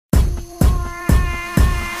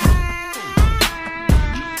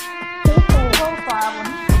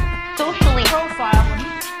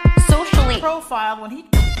profile when he...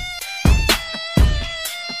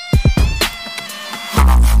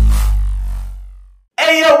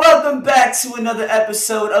 Hey yo, welcome back to another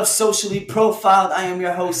episode of Socially Profiled. I am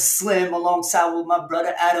your host Slim, alongside with my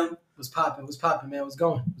brother Adam. What's poppin', man? What's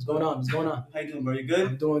going on? How you doing, bro? You good?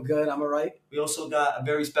 I'm doing good. I'm alright. We also got a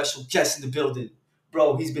very special guest in the building.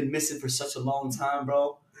 Bro, he's been missing for such a long time,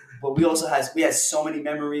 bro. But we had so many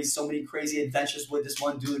memories, so many crazy adventures with this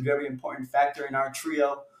one dude, very important factor in our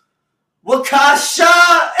trio. Wakasha!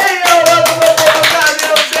 Hey yo, welcome, you know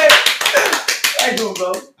what I'm saying? How you doing,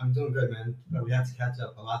 bro? I'm doing good, man. But we have to catch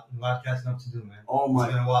up. A lot of catching up to do, man. Oh my.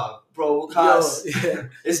 It's been a while. Bro, Wakas,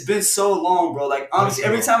 it's been so long, bro. Like, honestly,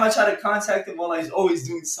 every time I try to contact him, he's always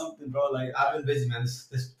doing something, bro. Like, I've been busy, man.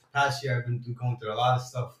 This past year, I've been going through a lot of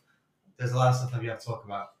stuff. There's a lot of stuff that we have to talk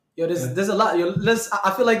about. Yo, there's a lot.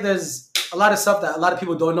 I feel like there's a lot of stuff that a lot of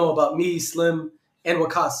people don't know about me, Slim, and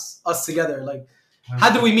Wakas, us together. Like,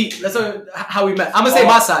 how did we meet? Let's know how we met. I'm gonna say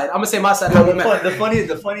my side. How we met.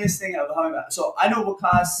 The funniest thing of how we met. So I know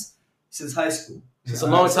Wakas since high school. It's a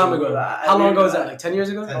long time ago. How long ago is that? Like 10 years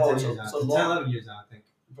ago? 10 years now. 11 years now, I think.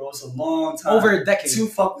 Bro, it's a long time. Over a decade. Too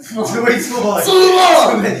fucking long. Too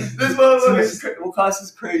long. This motherfucker, Wakas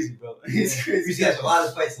is crazy, bro. He's crazy. We had a lot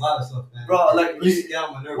of fights, a lot of stuff, man. Bro, like, we used to get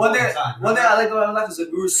on my nerves one all day the time. One thing I liked about my life is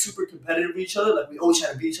like we were super competitive with each other. Like we always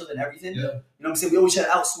tried to beat each other in everything. Yeah. You know what I'm saying? We always tried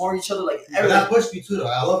to outsmart each other. Like But everything. that pushed me too, though.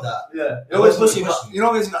 I love that. Yeah, it always pushed me. You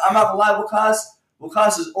know what I'm not gonna lie, Wakas.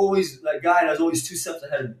 Wakas is always like guy that's always 2 steps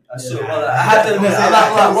ahead of me. I swear, brother. I have to admit, I'm not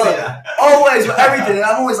gonna lie, brother. Always with everything, and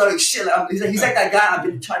I'm always like shit. Like, he's like that guy I've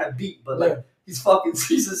been trying to beat, but like he's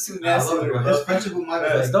just too nasty. I love it, bro. His friendship with my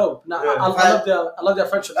It's dope. Nah, I love that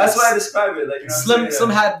friendship. That's why I describe it. Like, you know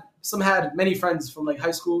Slim had many friends from like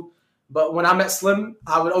high school. But when I met Slim,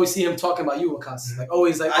 I would always see him talking about you, Wakas. Like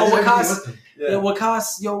always, like, Wakas,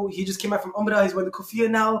 Wakas, yo, he just came back from Umrah. He's wearing the kufiya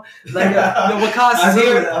now. Like, yo, Wakas is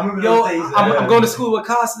here. Yo, I'm going to school with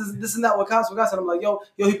Wakas. This and that. Wakas. And I'm like, yo,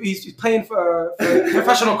 he's playing for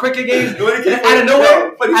professional cricket games. Out of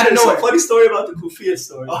nowhere. Funny story about the kufiya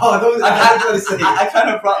story. I kind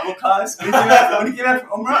of brought Wakas when he came back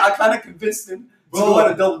from Umrah. I kind of convinced him to go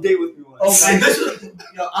on a double date with me once. And this was,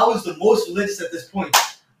 I was the most religious at this point.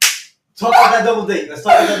 Talk about that double date. Let's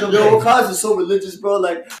talk about that double date. Yo, Wakas is so religious, bro.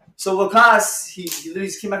 Like, so Wakas, he literally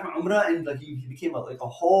just came back from Umrah and like he became a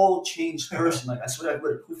whole changed person. Like, I swear, like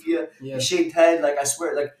with a kufiya, he shaved head. Like, I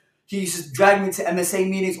swear, like he used to drag me to MSA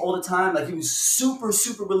meetings all the time. Like, he was super,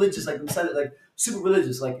 super religious. Like, super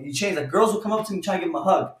religious. Like, he changed. Like, girls would come up to him trying to give him a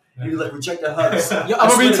hug. He would like reject their hugs. Yo, I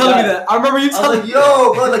remember you telling me that. I was like,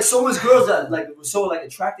 yo, bro, like so much girls that like were so like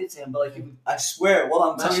attracted to him, but like I swear, while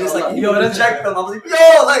I'm telling you this, like he would reject them. I was like,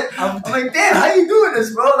 yo, like I'm like, damn, how you doing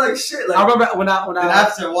this, bro? Like shit. Like I remember when I and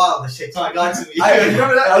after a while, the shaitan got to me. I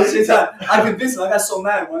remember that. I was shaitan. I convinced him. I got so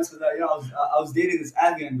mad once because you know I was dating this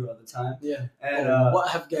Afghan girl at the time. Yeah. And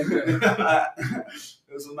what Afghan girl?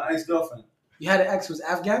 It was with my ex-girlfriend. You had an ex who was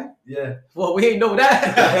Afghan? Yeah. Well, we ain't know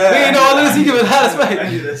that. We ain't know all this. You giving us I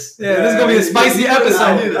knew this. Yeah, this is gonna be a spicy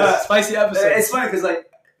episode. Spicy episode. It's funny because like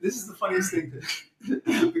this is the funniest thing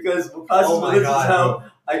because Wakas is religious as hell.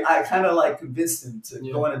 I kind of like convinced him to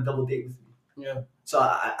go on a double date with me. Yeah. So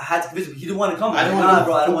I had to convince him. He didn't want to come. I don't want to,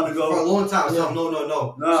 bro. I don't want to go for a long time. I was like,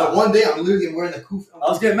 no. So one day I'm literally wearing the kufi. I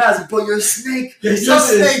was getting mad. I was like, bro, you're a snake. You're a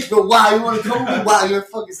snake. But why? You want to come with me? Wow, you're a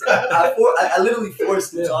fucking snake. I literally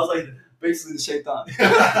forced him. So I was like, basically the shaitan.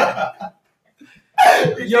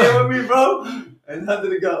 You came with me, bro. And how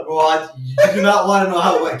did it go? Bro, you do not want to know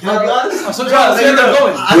how it went. Can I be honest? I'm so trying to see where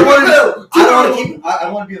going. I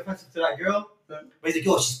don't want to be offensive to that girl. But he's like,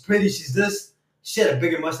 yo, she's pretty, she's this. She had a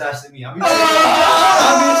bigger mustache than me. I'm there in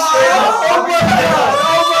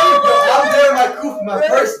my kufi, my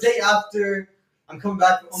first day after I'm coming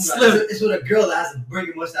back from Umrah. It's with a girl that has a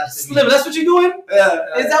bigger mustache than me. Slim, that's what you doing? Yeah.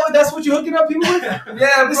 That's what you hooking up people with?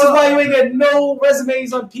 Yeah, This is why you ain't get no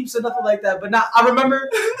resumes on Peeps or nothing like that. But now I remember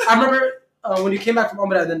when you came back from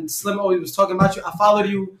Umrah, then Slim always was talking about you. I followed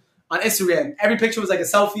you on Instagram. Every picture was like a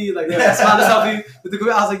selfie, like a selfie with the.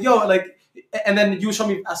 I was like, yo, like, and then you showed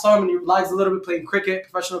me. I saw him in your lives a little bit playing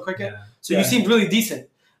cricket, professional cricket. Yeah. So you seemed really decent.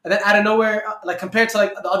 And then out of nowhere, like compared to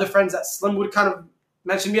like the other friends that Slim would kind of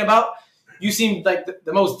mention me about, you seemed like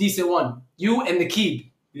the most decent one. You and Nakeeb.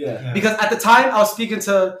 Yeah. Because at the time I was speaking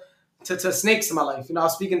to snakes in my life. You know, I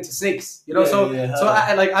was speaking to snakes. You know, I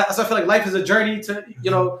feel like life is a journey to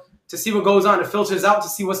to see what goes on. It filters out to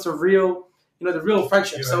see what's the real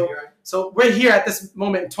friendship. So we're here at this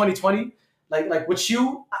moment in 2020. Like with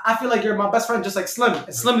you, I feel like you're my best friend, just like Slim.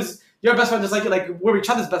 And Slim is You're a best friend just like we're each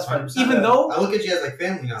other's best friend. Even though I look at you as like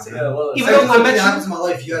family now. Yeah, well, even though I met you, happens in my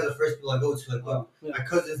life, you guys are the first people I go to. Like, look, my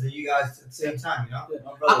cousins and you guys at the same time. You know.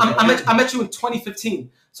 Yeah. I met you in 2015,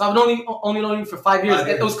 so I've only known you for 5 years.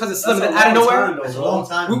 It was because of Slim. And out of nowhere, It's a long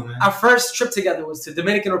time, man. Our first trip together was to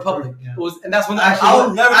Dominican Republic. Yeah. It was, and that's when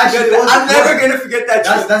I'm never gonna forget that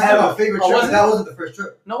trip. That's my favorite trip. That wasn't the first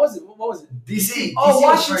trip. No, was it? What was it? DC. Oh, DC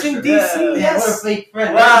Washington was DC. Yeah. Yes. What a fake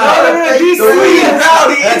friend. Wow. No, DC. The weed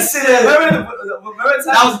brownie That's- incident. Remember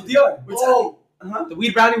That was DR. Oh. Uh-huh. The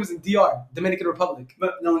weed brownie was in DR, Dominican Republic.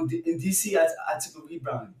 But no, in DC, I took a weed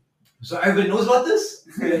brownie. So everybody knows about this?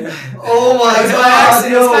 Yeah. Oh my It was god. by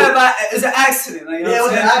accident. yo. It was an accident. Like, you know Yeah, it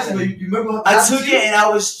was what an I'm saying? accident. But you remember what I happened took to you? it and I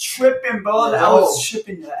was tripping, bro. Yeah. I was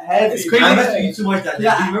tripping heavy. It's crazy. I messed with you too much that day.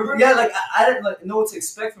 Yeah, Do you remember? Yeah, like I didn't like know what to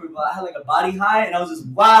expect from it, but I had like a body high and I was just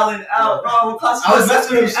wilding out, bro. I was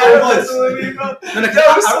messing with him so much. No,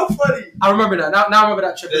 That was so funny. I remember that. Now I remember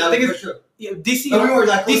that trip. Yeah, The that thing was is, for sure. yeah, DC. No, we were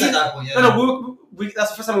like close DC at that point. Yeah. No, we that's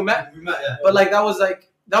the first time we met. We met, yeah. But like that was like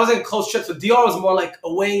a close trip. So DR was more like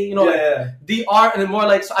away, you know, Yeah, like DR, and then more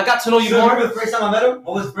like so I got to know you So more. remember the first time I met him?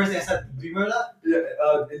 What was the first thing I said? Do you remember that?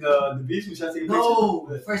 yeah. In the beach, we tried to take a No,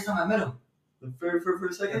 picture. the first time I met him. The very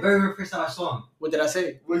The second. very first time I saw him. What did I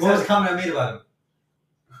say? What was the comment I made about him?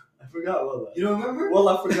 I forgot. You don't remember? Well,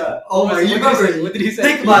 I forgot. Oh my, you remember? What did he say?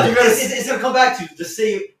 Think about it. You gotta- It's gonna come back to you. Just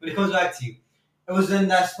say it when it comes back to you. It was in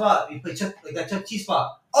that spot. You played Chuck, like that Chuck Cheese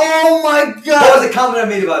spot. Oh my What god! was the comment I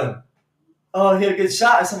made about him? Oh, he had a good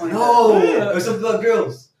shot or something like No, that. it was something about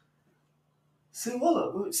girls. Say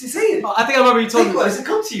what? Say it. Oh, I think I remember you told Think me. about it. It's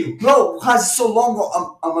come to you. Bro, because it's so long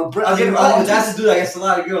ago, I'm a Brit. I was getting I'm that's the dude. I guess a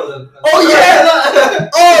lot of girls. Oh, yeah!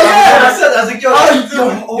 Oh yeah! I said, I was like, yo, that's the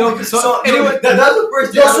dude. Yo, so anyway, That's the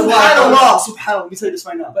first Yo, thing I subhanallah, let me tell you this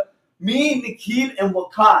right now. Me, Nikhil, and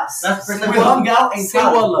Waqas, That's the first time we hung out in Say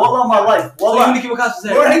town. wallah. Wallah, my life. so you Wallah. Nicki Waqas was We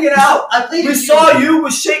were there. hanging out. I played We with saw you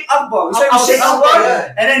with Sheikh Akbar. We saw you I with Sheikh was Akbar.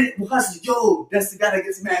 there. And then Waqas said, yo, that's the guy that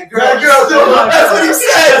gets mad girls. Mad girls, Yo, oh my that's God. what he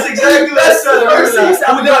said. That's exactly what I That's said. the I first thing he said.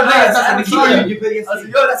 Who I'm did I like, play? that's That's Adam Nikhil. Saleh. You played I against was like,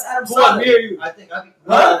 me. yo, that's Adam Who won, Saleh. me or you? I think I beat.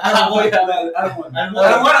 Adam won. Yeah. Adam won. Adam won.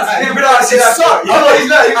 I was I damn, didn't bro, I say that. sucked. Oh, he's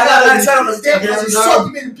not. He's I not. got I was damn, Yeah, bro, you he's sucked. not.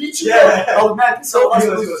 You made him beat you, Yeah. bro. I was mad. So I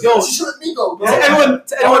was Yo, she should let me go, bro. to anyone,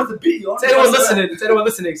 I wanted to beat you. to anyone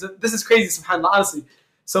listening, so this is crazy, subhanAllah, honestly.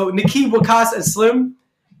 So Nikhil, Waqas, and Slim,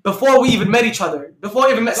 before we even met each other, before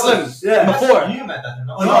I even met Slim, Yeah. before You met that.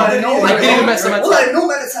 No, No, I didn't know. I didn't even met Slim at Well, I didn't know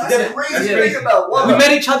at the time. Yeah. That's crazy. Yeah. Think about what. we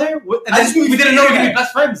met each other, and I then just knew we didn't know we were gonna be yeah.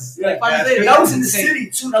 best friends. Yeah. Like 5 years Yeah, later. That was in the Insane. city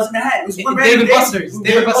too. That was in Manhattan. It was one David random day. Buster's.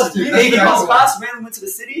 David Buster's. David David Buster's. Buster's. Class randomly went to the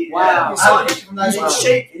city. Wow. Yeah, we saw you. from that You was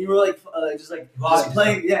shake, and you were like, just Vlogging.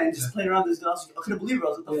 playing, yeah, and just playing around this girl. I couldn't believe it. I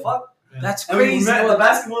was like, what the Yeah. fuck? That's And we crazy. met at the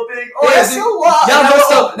basketball thing. Oh, Yeah, that's dude. so wild. Y'all Now messed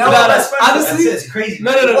we're- up. Now we're Nah, best friends. honestly- It's crazy.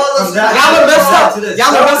 No. Well, From that- Y'all were messed up. to this.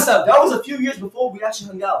 Y'all were messed up. That was a few years before we actually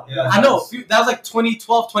hung out. Yeah. I know. That was like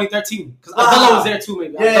 2012, 2013. Because Wow. Abdullah was there too,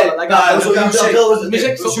 maybe. Yeah, Abdullah, like nah, it was Abdullah. with you,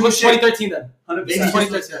 Shake. So it was 2013 then. 100%. Maybe Twenty-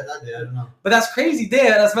 just like that day. I don't know. But that's crazy.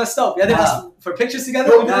 Damn, that's messed up. Y'all didn't Wow. ask for pictures together?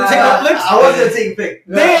 Bro, We didn't nah, take nah, no flicks? I wasn't gonna take a pic.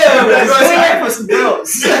 Damn, you that's want to crazy. take for some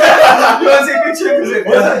girls. You want to take a picture?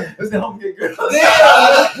 It was the home get girls.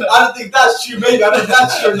 I don't think that's true. Maybe I think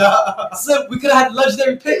that's true now. So we could have had a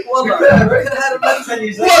legendary pick. Wallah. We could have had a better 10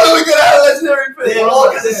 years. What we could have a legendary pick? Yeah, all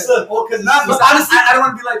because it's slip. All because Nah, it's but slip. honestly- I don't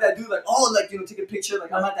want to be like that dude. Like, oh, like, take a picture.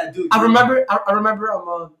 Like, I'm not that dude. I remember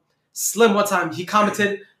Slim one time, you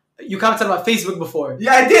commented on my Facebook before.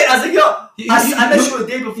 Yeah, I did. I was like, yo, I met you a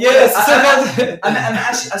day before. Yes.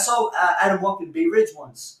 I saw Adam walk in Bay Ridge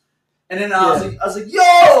once, and then I was like,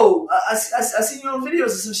 yo, I seen you on videos or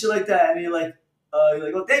some shit like that, and you're like,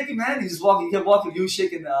 oh, thank you, man. He kept walking, you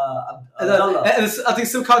shaking, Abdullah. And I think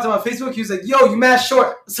Slim commented on my Facebook, he was like, yo, you mad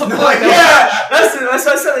short. Something like Yeah, that. that's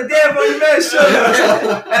what I said. Like, damn, bro, you mad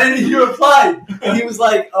short. And then he replied, and he was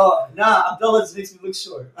like, oh, nah, Abdullah just makes me look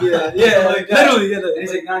short. Yeah, Like that. literally. And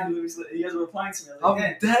he's like, nah, he has a replying to me. I was I'm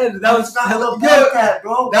like, damn. dead. That was hella yo, that,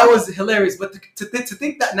 bro. that was hilarious. But to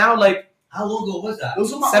think that now, like, How long ago was that?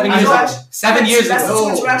 Those were my 7 only years ago. interactions. 7 years That's ago.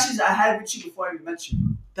 the two interactions I had with you before I even met you.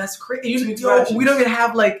 That's crazy. Two Yo, interactions. we don't even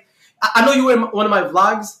have like. I know you were in one of my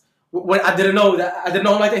vlogs. When I didn't know him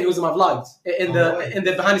like that, he was in my vlogs in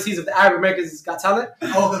the behind the scenes of the Arab Americans Got Talent.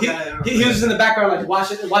 Oh, He was just in the background, like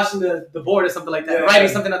watching the board or something like that, Yeah, writing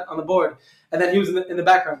yeah. something on the board, and then he was in the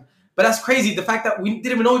background. But that's crazy. The fact that we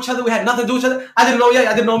didn't even know each other, we had nothing to do with each other. I didn't know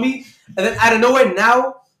I didn't know me, and then out of nowhere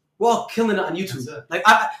now we're all killing it on YouTube. Like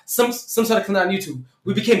some sort of killing it on YouTube.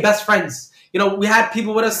 We became best friends. You know, we had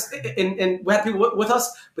people with us, and we had people with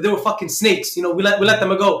us, but they were fucking snakes. You know, we let them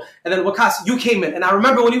go. And then Waqas, you came in, and I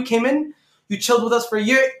remember when you came in, You chilled with us for a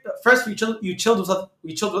year. First, you chilled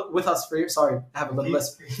with us for a year. Sorry, I have a little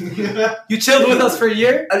list. You chilled with us for a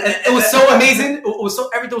year, and it was so amazing. It was so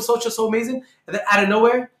everything was so amazing. And then out of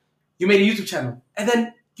nowhere, you made a YouTube channel, and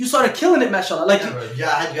then you started killing it, mashallah. Like, I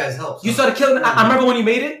had you guys help. So. You started killing it. I remember when you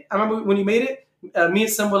made it. Me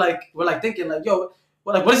and Sim were like thinking like, yo,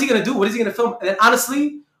 what is he gonna do? What is he gonna film? And then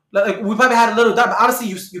honestly, like we probably had a little doubt, but honestly,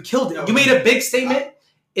 you killed it. You made a big statement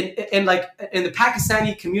in the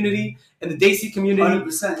Pakistani community, in the Desi community.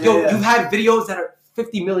 100%. You had videos that are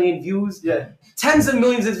 50 million views. Yeah. Tens of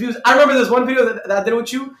millions of views. I remember there's one video that I did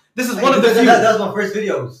with you. This is one of the views. That was my first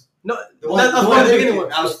videos. No, that was one of the beginning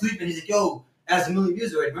ones. I was sleeping. He's like, yo, it has 1 million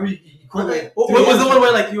views already. Remember you called like... What was the one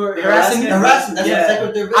where like you were harassing me? Harassing. That's the second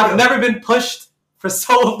or third video. I've never been pushed for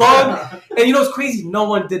so long. And you know what's crazy? No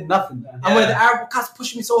one did nothing. I'm like, the Arab Wakas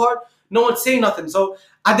pushing me so hard. No one saying nothing. So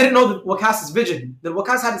I didn't know the Wakas's vision. The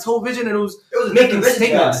Wakas had his whole vision, and it was making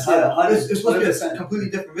statements. It was supposed to be a completely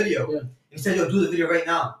different video. Yeah. And he said, yo, do the video right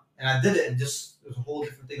now. And I did it, and just it was a whole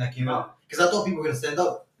different thing that came out. Because I thought people were going to stand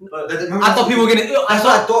up. I thought people were going to... That's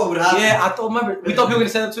what I thought would happen. Yeah, we thought people were going to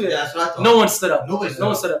stand up too. Yeah, that's what I thought. No one stood up. No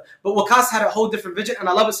one stood up. But Wakas had a whole different vision, and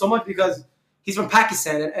I love it so much because he's from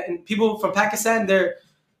Pakistan. And people from Pakistan, they're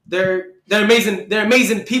amazing. They're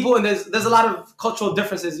amazing people, and there's a lot of cultural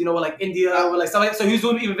differences, you know, with like India, with like stuff like that. So he was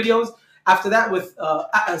doing even videos after that with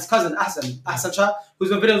his cousin Ahsan Shah, who's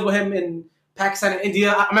doing videos with him in Pakistan and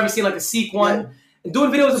India. I remember seeing like a Sikh one. Yeah. And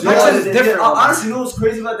doing videos in Pakistan is different. Honestly, you know what's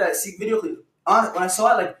crazy about that Sikh video clip? When I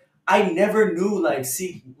saw it, like, I never knew like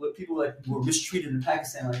Sikh people like were mistreated in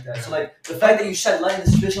Pakistan like that. So like the fact that you shed light in a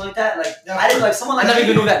situation like that, like I didn't like someone like I never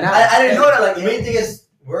even knew that now. I didn't know that. Like the main thing is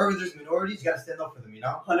wherever there's minorities, you gotta stand up for them. You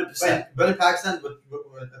know, 100%. But in Pakistan,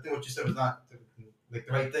 I think what you said was not the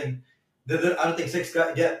right thing. I don't think Sikhs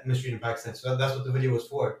get mistreated in Pakistan, so that's what the video was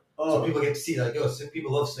for. So people get to see like, yo,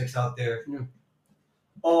 people love Sikhs out there. Yeah.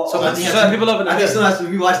 So people love it. I think still has to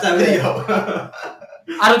rewatch that video.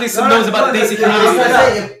 I don't think someone knows about the Desi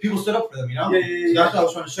community. People stood up for them, you know? Yeah. So that's what I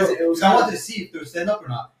was trying to show. Because I wanted to see if they would stand up or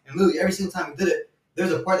not. And literally, every single time we did it,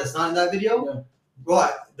 there's a part that's not in that video. Yeah.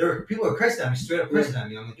 Bro, people were cursing at me, straight up cursing at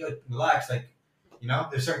me. I'm like, yo, relax. Like, you know,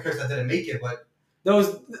 there's certain curses that didn't make it, but... There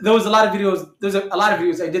was a lot of videos. There's a lot of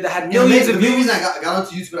videos I did that had millions of views. The reason I got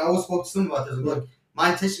onto YouTube, I always spoke to someone about this. Look,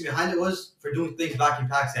 my intention behind it was for doing things back in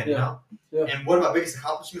Pakistan, you know? Yeah. And one of my biggest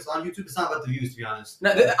accomplishments on YouTube is not about the views, to be honest.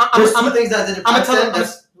 No, there's some things that I did in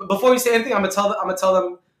Pakistan. Before you say anything, I'm gonna tell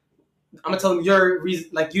them your reason,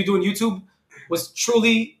 like you doing YouTube was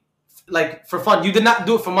truly like for fun. You did not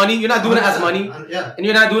do it for money. You're not doing it as money, and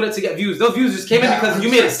you're not doing it to get views. Those views just came in because 100%.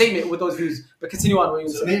 You made a statement with those views. But continue on. What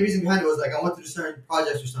you the main reason behind it was like I went to do certain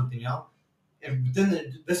projects or something, you know. And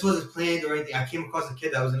then this wasn't planned or anything. I came across a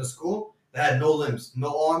kid that was in a school that had no limbs,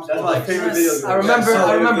 no arms. That's my favorite video. I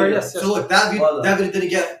remember. Yes. So look, that video didn't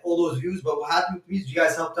get all those views, but what happened with me is you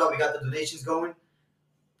guys helped out. We got the donations going.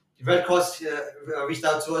 Red Cross reached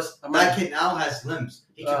out to us. That kid now has limbs.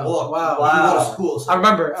 He can walk. Wow. He can go to school. So I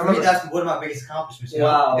remember. For me, that's one of my biggest accomplishments.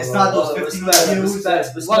 Wow. It's not those 15 views.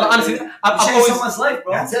 Well, honestly, I've changed someone's life,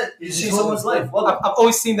 bro. That's it. You changed someone's life. I've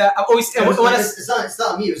always seen that. It's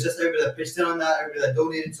not me. It was just everybody that pitched in on that. Everybody that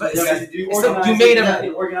donated to it. You made it.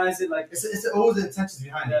 You organized it. Like it's always the intentions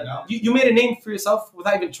behind it. You know. You made a name for yourself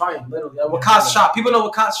without even trying. Literally, Wakas Shah. People know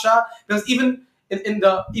Wakas Shah because even in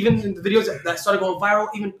the videos that started going viral,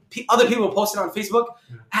 even other people posted on Facebook,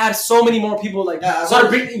 had so many more people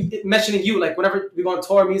started mentioning you. Like whenever we go on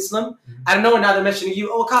tour, me and Slim, I don't know, and now they're mentioning you,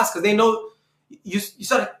 Wakas, because they know you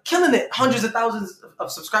started killing it, hundreds of thousands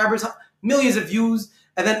of subscribers, millions of views,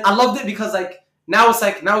 and then I loved it because now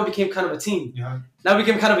we became kind of a team. Yeah. Now we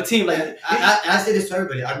became kind of a team. Like I say this to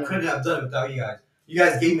everybody, I couldn't have done it without you guys. You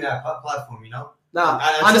guys gave me that platform, you know. Nah,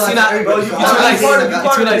 honestly not. Bro, you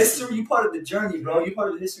part of the history. You part of the journey, bro. You part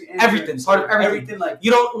of the history. And everything. Part of everything. Like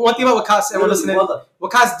you know, one thing about Wakas, everyone listening,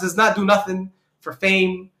 Wakas does not do nothing for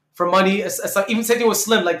fame, for money. It's like even same thing with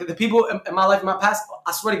Slim. Like the people in my life, in my past,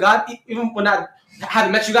 I swear to God, even when I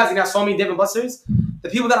hadn't met you guys and y'all saw me in Dave & Buster's, the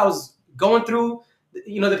people that I was going through,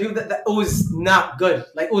 you know, the people that it was not good.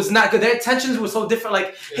 Like it was not good. Their intentions were so different.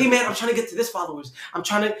 Like, hey man, I'm trying to get to this followers. I'm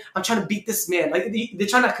trying to beat this man. Like they're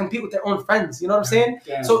trying to compete with their own friends. You know what I'm saying?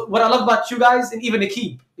 Yeah. So what I love about you guys and even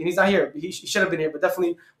Nikib, and he's not here. He should have been here, but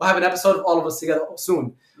definitely we'll have an episode of all of us together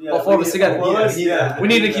soon. Yeah, all four of us together. We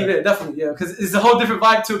need to keep it definitely. Yeah, because it's a whole different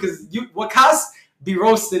vibe too. Because Wakas be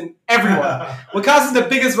roasting everyone. Waqas is the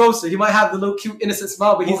biggest roaster. He might have the little cute innocent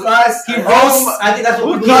smile, but he roasts. I think that's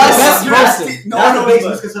what Waqas best roaster. That's the biggest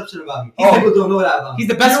misconception about me. People don't know that about me. He's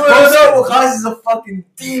the best roaster. Waqas is a fucking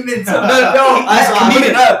demon.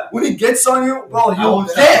 When he gets on you, bro, he'll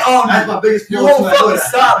get on you. That's my biggest You won't fucking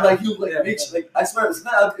stop. Like you, like I swear, it's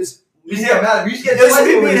not. We get mad. We used to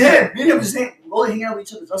get me and him just only hanging out with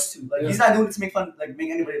each other, us two. Like he's not doing it to make fun, like make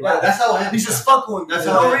anybody laugh. That's how I am. He's just fucking with me for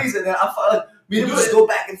no reason. And I felt like me and him just go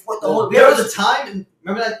back and forth the whole. There was a time, and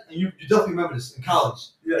remember that? And you definitely remember this in college.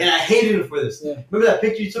 Yeah. And I hated him for this. Yeah. Remember that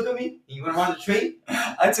picture you took of me? And you went around the train.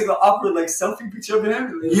 I took an awkward selfie picture of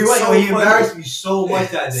him. He embarrassed me so much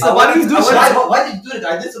that day. So why did you do shit? Why did you do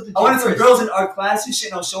that? I did something. I wanted some girls in our class and shit,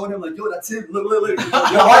 and I was showing them like, yo, that's him. Look. Why did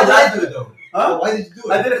I do it though? Huh? Why did you do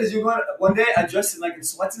it? I did it because you were going. One day I dressed in in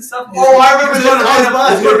sweats and stuff. I remember this.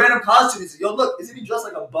 He was random costume. He said, "Yo, look, isn't he dressed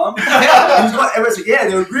like a bum?" Everyone's like, "Yeah,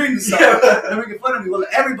 they were agreeing to something." They're making fun of me. Well,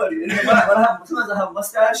 everybody. And sometimes I have a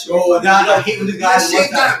mustache. I hate when this guy has a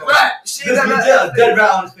mustache. Dead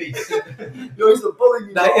rat on his face. Yo, he's a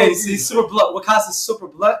bully. He's super blunt. Waqas is super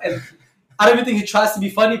blunt, and I don't even think he tries to be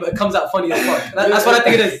funny, but it comes out funny as fuck. That's what I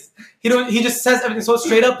think it is. He just says everything so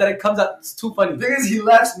straight up that it comes out too funny. The thing is, he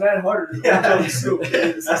laughs mad harder than his own jokes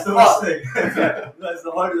too. That's the worst thing. That's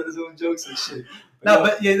the harder than his own jokes and shit.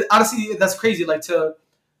 But honestly, that's crazy. Like the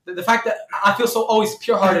fact that I feel so always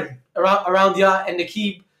pure-hearted around Ya and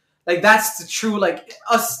Naqib. Like that's the true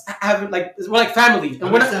us having we're like family,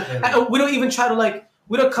 and we don't even try to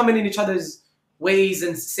we don't come in each other's ways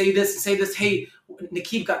and say this. Hey,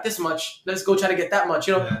 Naqib got this much. Let's go try to get that much.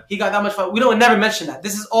 He got that much. We don't never mention that.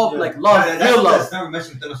 This is all love, real love. That's never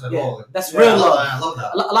mentioned within us at all. That's real love. I love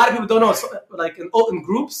that. A lot of people don't know. So, in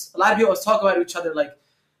groups, a lot of people always talk about each other. They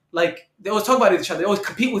always talk about each other. They always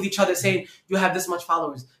compete with each other, saying you have this much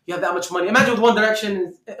followers, you have that much money. Imagine with One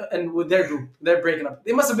Direction and with their group, they're breaking up.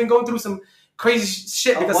 They must have been going through some crazy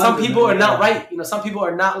shit because some people are not right. Some people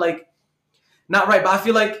are not right. But I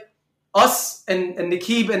feel like us and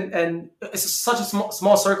Naqib and it's such a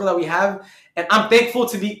small circle that we have, and I'm thankful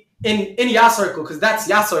to be in Ya circle because that's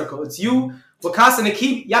Ya circle. It's you, Waqas, and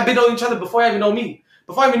Naqib. Y'all been knowing each other before you even know me.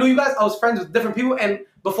 Before I even knew you guys, I was friends with different people, and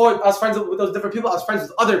before I was friends with those different people, I was friends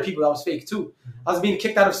with other people that was fake too. I was being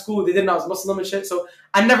kicked out of school. They didn't know I was Muslim and shit. So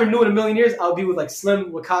I never knew in a million years I would be with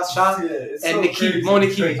Slim, Waqas, Shah, and Naqib,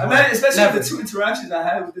 Naqib. I mean, especially the two interactions I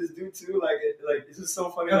had with this dude too. It's just so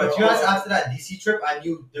funny. Yeah, but you guys, after that DC trip, I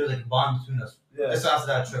knew there was a bond between us. Yeah. That's after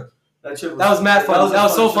that trip. That trip was mad fun. That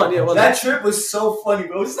was so fun. Yeah, that trip was so funny,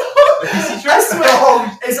 bro. I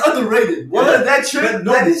swear, it's underrated. That trip was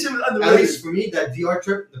underrated. At least for me, that DR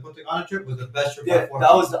trip, the Punta Cana trip, was the best trip. Yeah,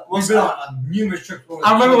 that was the We've been on numerous trips.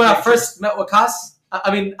 I remember when I first met Waqas. I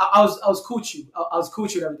was cool with you. I was cool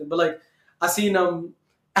with you and everything. But I seen it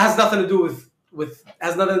has nothing to do with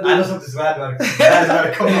has nothing to do. I know something's bad about it.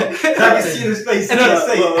 Come on, I can see his face. Say it.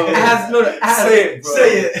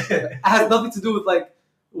 It has nothing to do with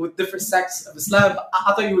with different sects of Islam.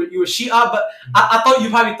 I thought you were Shia, but I thought you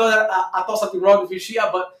probably thought that I thought something wrong with your Shia,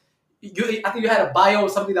 but I think you had a bio or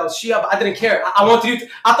something that was Shia, but I didn't care. I wanted you.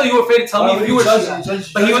 I thought you were afraid to tell me if you were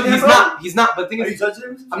Shia, but he's not. But the thing is, I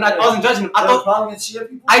wasn't judging him. I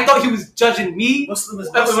thought he was judging me. Muslims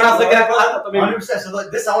when I was looking at 100%. So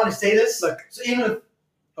this, I want to say this. Look, so even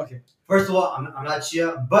if, first of all, I'm not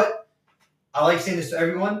Shia, but I like saying this to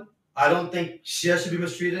everyone. I don't think Shia should be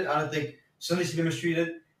mistreated. I don't think Sunni should be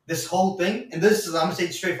mistreated. This whole thing, and this is, I'm gonna say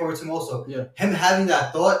it straightforward to him also. Yeah. Him having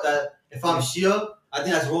that thought that if I'm Shia, I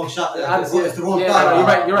think that's the wrong shot. It's the wrong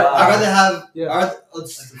thought. You're right. I'd rather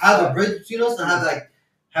have a bridge between us than have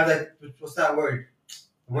what's that word?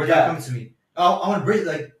 The word that comes to me. I want a bridge,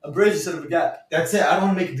 a bridge instead of a gap. That's it. I don't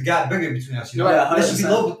want to make the gap bigger between us. There should be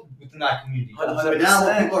love within that community. But now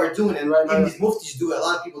what people are doing, and even these muftis do it. A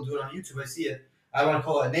lot of people do it on YouTube. I see it. I don't want to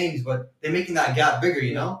call it names, but they're making that gap bigger,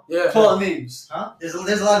 Yeah. Call it names. Huh? There's a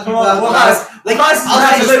lot of people I'll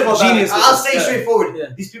say straightforward.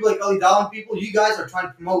 Yeah. These people Ali Dawah people, you guys are trying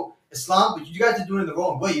to promote Islam, but you guys are doing it the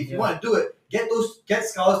wrong way. If you want to do it, get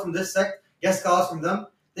scholars from this sect, get scholars from them.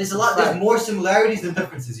 There's more similarities than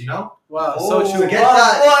differences, Wow, so true. Get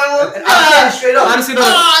that. I'm saying straight up. Honestly,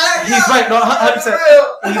 he's right. No,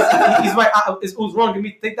 100%. He's right. It was wrong to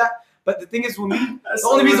me to think that. But the thing is, with me, the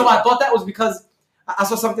only reason why I thought that was because I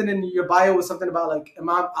saw something in your bio was something about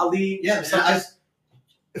Imam Ali. Yeah,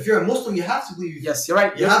 if you're a Muslim, you have to believe. Yes, you're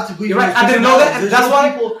right. You have to believe. You're right. I didn't know that. And that's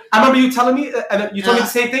why I remember you telling me, and you told me the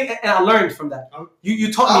same thing, and I learned from that.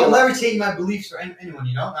 You taught me. I'll never change my beliefs for anyone.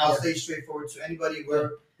 I'll stay straightforward to anybody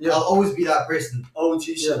where I'll always be that person. OG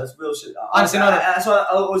shit. That's real shit. Honestly, that's what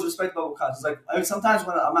I always respect about Wakas. It's like sometimes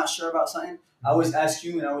when I'm not sure about something, I always ask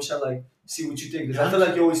you and I always try to like see what you think because I feel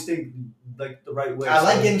like you always think like the right way. I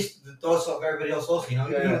like getting the thoughts of everybody else also. You know,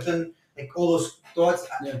 even within like all those thoughts.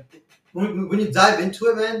 Yeah. When you dive into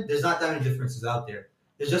it, man, there's not that many differences out there.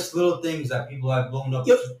 There's just little things that people have blown up.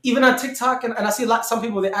 Even on TikTok, and I see some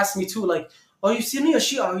people, they ask me too, like, oh, you see me a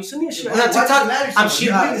Shia? Oh, you see me a Shia? And on TikTok, I'm Shia.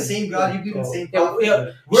 You believe the same God, you believe in the same prophet.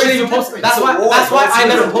 We shouldn't even post it. That's why I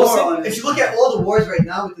never post it. If you look at all the wars right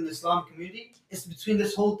now within the Islamic community, it's between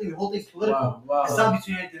this whole thing. The whole thing's political. Wow. It's not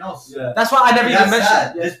between anything else. Yeah. That's why I never even mentioned.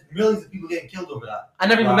 Sad. There's millions of people getting killed over that. I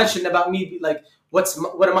never even mentioned about me, like, what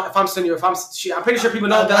am I, if I'm Sunni or if I'm Shia. I'm pretty sure people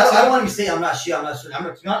know that. I don't want to say I'm not Shia, I'm not Sunni. To be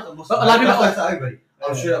honest, I'm Muslim. But a lot of people, that's everybody.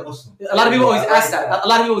 I'm sure I'm Muslim. A lot of people always ask that. A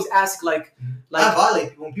lot of people always ask, like I violate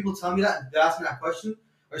people. When people tell me that, they ask me that question,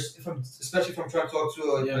 or especially if I'm trying to talk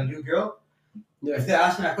to a new girl. Yeah. If they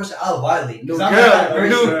ask me that question, I'll violate. New girl. I'm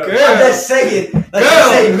just saying. Like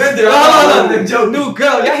New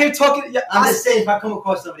girl. Y'all here talking? Yeah, I'm just saying, if I come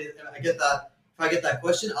across somebody and I get that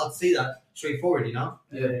question, I'll say that straightforward, you know?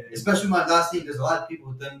 Yeah. Especially my last name, there's a lot of people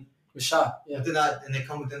within within that, and they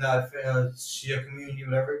come within that Shia community,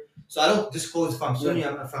 whatever. So I don't disclose if I'm Sunni,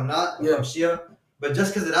 if I'm not, if I'm Shia. But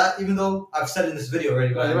just because of that, even though I've said in this video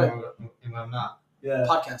already, but I'm not. Yeah.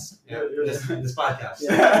 Podcast. Yeah. This podcast.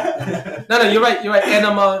 Yeah. No, you're right. And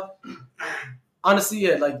I'm honestly,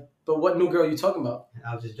 but what new girl are you talking about?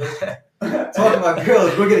 I was just joking. Talking about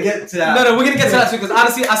girls, we're gonna get to that. No, we're gonna get to that too, because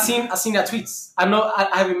honestly, I seen that tweets. I know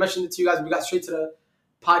I haven't mentioned it to you guys. We got straight to the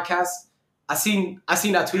podcast. I seen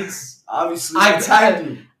that tweets. Obviously,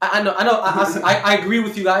 I know. I agree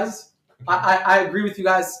with you guys. I agree with you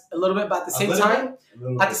guys a little bit, but at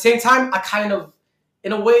the same time, I kind of,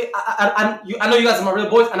 in a way, I know you guys are my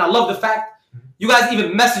real boys, and I love the fact you guys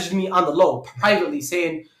even messaged me on the low privately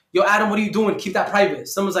saying, "Yo, Adam, what are you doing? Keep that private."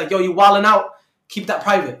 Someone's like, "Yo, you wilding out. Keep that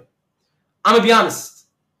private." I'm gonna be honest.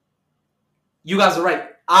 You guys are right.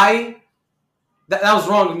 That was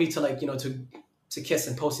wrong of me to kiss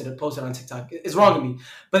and post it on TikTok. It's wrong of me.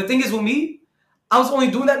 But the thing is, with me, I was only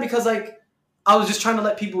doing that because I was just trying to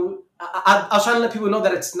let people. I was trying to let people know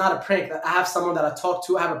that it's not a prank. That I have someone that I talk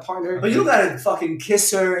to. I have a partner. But you gotta fucking kiss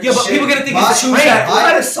her. Yeah, but people gonna think it's a prank. What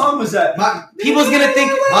kind of song was that? People's gonna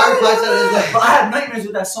think. My reply to that is like, I have nightmares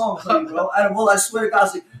with that song playing, bro. I swear to God, I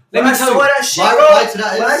was like, let me tell you. That shit, my reply to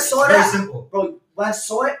that is very simple. Bro, when I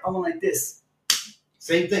saw it, I went like this.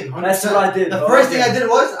 Same thing. 100%. That's what I did. The first thing I did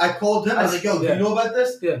was I called him. I was like, "Yo, do you know about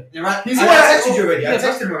this?" Yeah. And I texted you already. I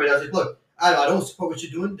texted him already. I was like, "Look, I don't support what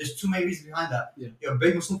you're doing. There's two main reasons behind that. Yeah. You're a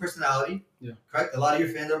big Muslim personality. Yeah. Correct. A lot of your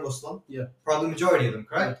fans are Muslim. Yeah. Probably the majority of them.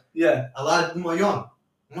 Correct. Yeah. A lot of them are young.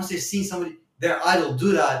 Once they've seen somebody, their idol,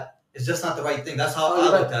 do that, it's just not the right thing. That's how I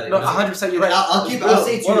looked at it. No, 100%. You're right. I'll say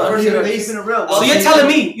it to you first in your face. So you're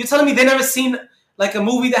telling me they never seen like a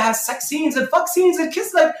movie that has sex scenes and fuck scenes and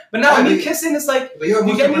kiss but now me kissing, it's like. But you're a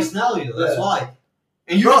Muslim personality though. That's why.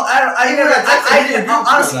 And you, bro,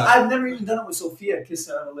 honestly, I've never even done it with Sophia. Kiss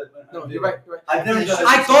her on the lip. No, you're right. I've never done it.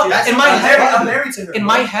 I thought in my head, I'm married to her. In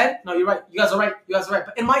my head, no, you're right. You guys are right.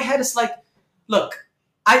 But in my head, it's like, look,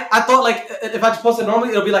 I thought like if I just post it normally,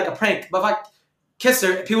 it'll be like a prank. But if I kiss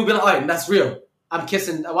her, people will be like, "Oh, that's real. I'm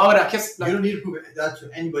kissing. Why would I kiss?" You don't need to prove that to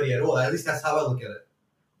anybody at all. At least that's how I look at it.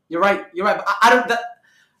 You're right. But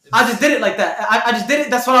I just did it like that. I just did it.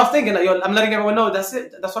 That's what I was thinking. Like, yo, I'm letting everyone know. That's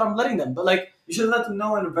it. That's what I'm letting them. But like, you should let them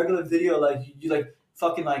know in a regular video. Like you like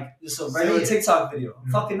fucking like just a regular TikTok video.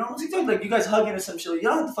 Mm-hmm. Fucking normal TikTok. Like you guys hugging or some shit. You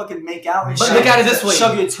don't have to fucking make out. And but look at it this way.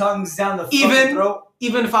 Shove your tongues down the fucking throat.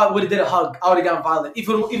 Even if I would have did a hug, I would have gotten violent.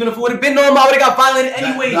 Even if it would have been normal, I would have got violent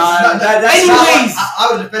anyways.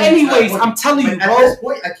 Anyways, I'm telling you, bro. At this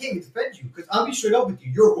point, I can't even defend you because I'll be straight up with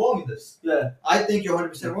you. You're wrong in this. Yeah. I think you're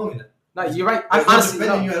 100% wrong in it. No, you're right. I'm honestly not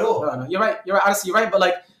defending you at all. No, you're right. Honestly, you're right. But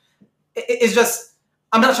like, it's just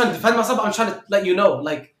I'm not trying to defend myself. But I'm trying to let you know,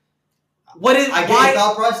 like, what is I get your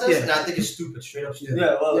thought process, and I think it's stupid. Straight up stupid.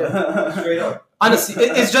 Yeah, well, straight up. Honestly,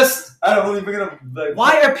 it's just I don't really bring it up. Like,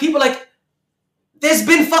 why are people like? There's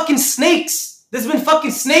been fucking snakes.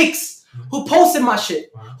 Who posted my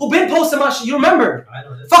shit. Who been posting my shit. You remember? I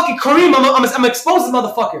know this. Fucking Kareem. I'm expose this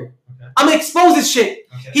motherfucker. Okay. I'm gonna expose this shit.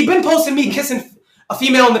 Okay. He been posting me kissing a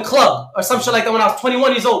female in the club or some shit like that when I was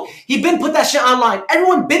 21 years old. He been put that shit online.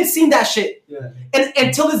 Everyone been seen that shit. Yeah. And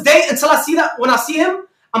until this day, until I see that, when I see him,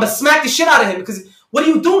 I'm gonna smack the shit out of him because what are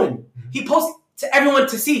you doing? Mm-hmm. He posts to everyone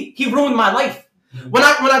to see. He ruined my life. Mm-hmm. When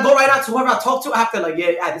I go right out to whoever I talk to, I have to like,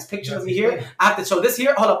 I have this picture of me here. I have to show this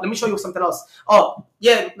here. Hold up, let me show you something else. Oh,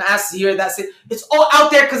 yeah, my ass is here. That's it. It's all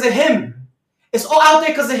out there because of him. It's all out there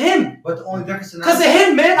because of him. But the only difference in that. Because of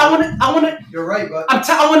him, man. I want to. You're right, but.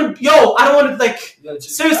 I want to. Yo, I don't want to like.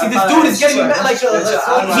 Seriously, this dude is getting me mad. Like, he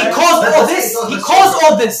caused all this. He caused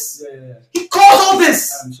all this. He caused all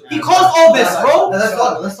this. He caused all this, bro.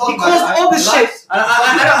 Let's talk. He caused all this shit.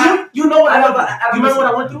 You know what I went through? You remember what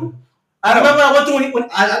I went through? I remember what I went through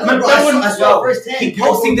when I saw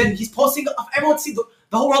firsthand. He's posting. Everyone see the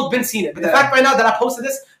whole world been seeing it. But the fact right now that I posted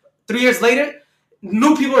this 3 years later,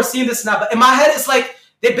 new people are seeing this now. But in my head, it's like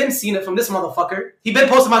they've been seeing it from this motherfucker. He been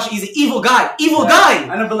posting about shit. He's an evil guy. Guy.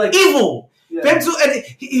 I know, but like evil. Yeah. And then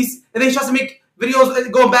he tries to make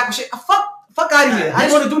videos going back with shit. Fuck out of here. I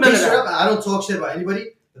don't want to do none of that. I don't talk shit about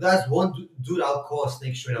anybody. But that's one dude I'll call a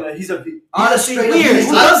snake straight up. Yeah, he's honestly weird.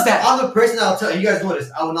 Who does that? I'm the person that'll tell you guys know this.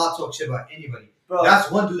 I will not talk shit about anybody. Bro, that's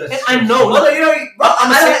one dude that's. I know. Well, you know, bro,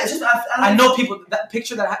 I know people. That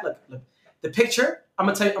picture that I had, look, the picture. I'm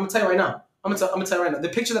gonna tell you right now. I'm gonna tell you right now. The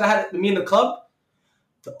picture that I had me in the club.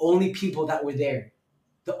 The only people that were there,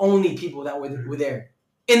 were there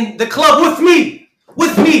in the club with me,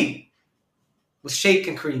 was Shake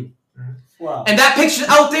and Cream. Wow. And that picture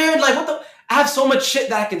out there, like what the. I have so much shit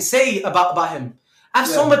that I can say about him. I have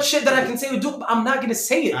so much shit that I can say with Duke, but I'm not gonna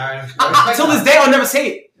say it. Till this day, I'll never say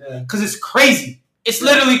it because it's crazy. It's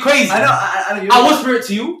literally crazy. I know. I'll whisper it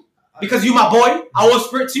to you because you my boy. I'll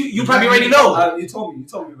whisper it to you. You probably already know. You told me,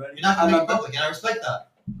 man. You're not gonna make it public, and I respect that.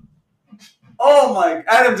 Oh my!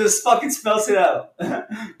 Adam just fucking spells it out.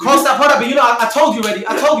 Cross that part out, but you know I told you already.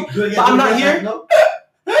 I told you, but I'm not here.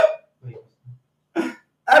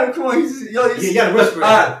 Adam, come on, you gotta whisper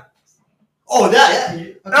it. Oh, that, yeah.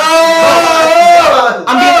 Oh!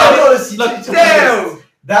 Look, damn.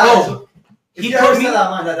 Bro, he put me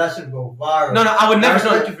that should go viral. No, I would never. I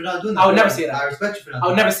respect you for not doing that. I would never say that. I respect you for not. I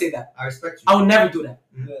would never say that. I respect you. I would never do that.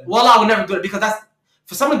 Yeah. Well, I would never do it because that's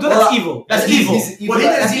for someone to do that's evil. That's evil.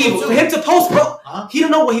 That's evil. For him to post, bro, he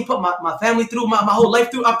don't know what he put my family through, my whole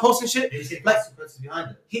life through. I'm posting shit. Like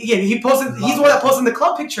behind it. He posted. He's the one that posted the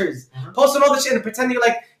club pictures, posting all the shit and pretending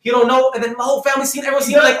like he don't know, and then my whole family seen everyone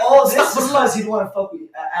seen like all this because he don't want to fuck with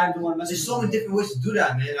Adam. Don't want to mess. There's so many different ways to do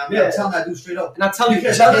that, man. I'm telling that dude straight up. And I tell you,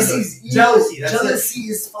 jealousy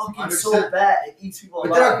is fucking 100%. So bad. It eats people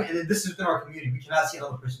alive. And this is within our community. We cannot see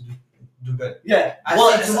another person do good. Yeah, I've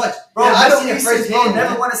seen it too much. Bro, yeah, I've seen it firsthand.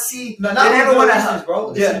 Never want to see. No, not never want to,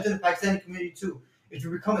 bro. This is within the Pakistani community too. If you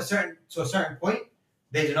become a certain point,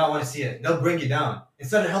 they do not want to see it. They'll bring you down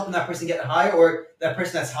instead of helping that person get high or that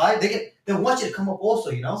person that's high. They want you to come up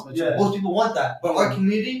also. You know, most people want that. But our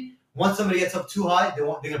community, once somebody gets up too high, they're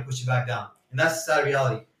gonna push you back down, and that's the sad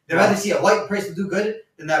reality. They'd rather see a white person do good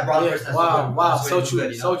than that brown person. That's wow, so true,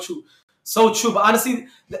 good, so true. But honestly,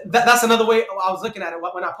 that's another way I was looking at it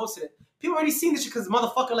when I posted it. People already seen this shit because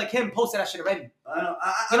motherfucker like him posted that shit already. I know.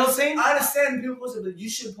 You know what I'm saying? I understand people post it, but you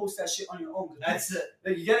should post that shit on your own. That's it.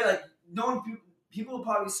 Like you get it. Like no one, people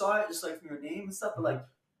probably saw it just like from your name and stuff, but like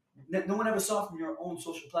no one ever saw it from your own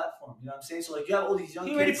social platform. You know what I'm saying? So like you have all these young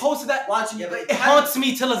kids. He already posted that watching you. It haunts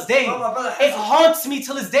me till this day. It haunts me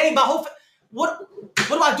till this day. My whole what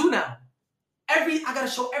do I do now? I gotta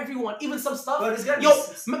show everyone, even some stuff. Yo,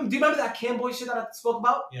 do you remember that Camboy shit that I spoke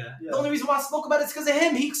about? Yeah. The only reason why I spoke about it is because of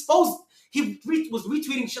him. He exposed. He was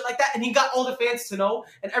retweeting shit like that, and he got all the fans to know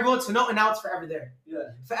and everyone to know, and now it's forever there.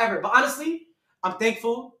 Yeah. Forever. But honestly, I'm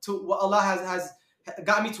thankful to what Allah has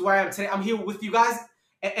got me to where I am today. I'm here with you guys,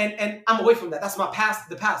 and I'm away from that. That's my past,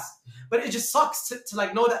 the past. But it just sucks to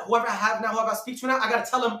like know that whoever I have now, whoever I speak to now, I gotta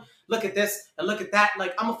tell them, look at this and look at that.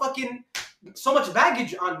 Like I'm a fucking so much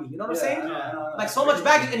baggage on me. You know what I'm saying? No, like so much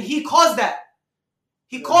baggage, and he caused that.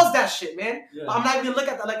 He caused that shit, man. Yeah. But I'm not even look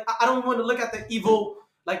at that. Like I don't want to look at the evil.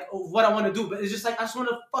 Like what I want to do, but it's just like I just want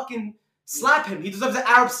to fucking slap him. He deserves an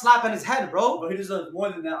Arab slap on his head, bro. But he deserves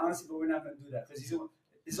more than that, honestly. But we're not gonna do that because he's doing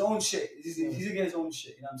his own shit. He's gonna get his own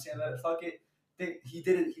shit. You know what I'm saying? Let it fuck it. He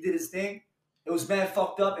did it. He did his thing. It was mad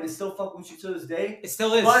fucked up, and it's still fucking with you to this day. It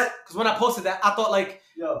still is. But because when I posted that, I thought like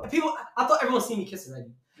I thought everyone seen me kissing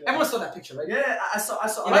already. Yeah. Everyone saw that picture, right? Yeah, I saw.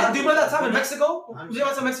 Right? Do you remember that time in Mexico? Do you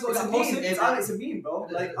remember that Mexico? It's a meme, bro.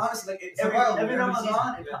 Like honestly, like every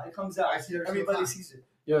Ramadan, it comes out. Everybody sees it.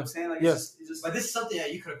 You know what I'm saying? Like, it's just, but this is something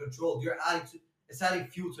that you could have controlled. It's adding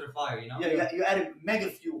fuel to the fire, you know? Yeah, you're adding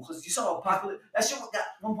mega fuel because you saw how popular that shit got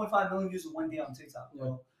 1.5 million views in one day on TikTok,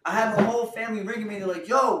 bro. I had my whole family ringing me. They're like,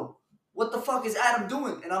 "Yo, what the fuck is Adam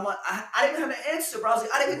doing?" And I'm like, I didn't have an answer, bro. I was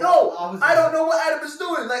like, I didn't even know. I don't know what Adam is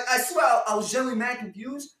doing. Like, I swear, I was genuinely mad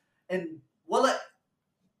confused. And I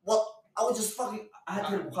was just fucking. I had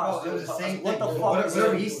to it was the same thing. What the fuck?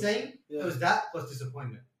 Whatever he's saying, it was that plus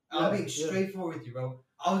disappointment. I'm being straightforward with you, bro.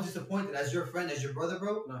 I was disappointed as your friend, as your brother,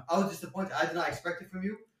 bro. No. I was disappointed. I did not expect it from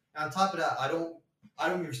you. And on top of that, I don't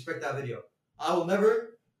even respect that video. I will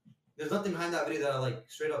never. There's nothing behind that video that I like.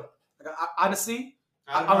 Straight up. Like, honestly,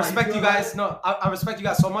 I respect you guys. No, I respect you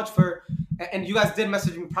guys so much for, and you guys did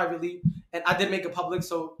message me privately, and I did make it public.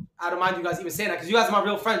 So I don't mind you guys even saying that because you guys are my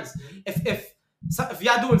real friends. If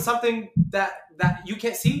y'all doing something that you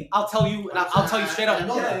can't see, I'll tell you, and I'll tell you straight up.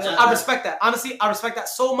 I respect that. Honestly, I respect that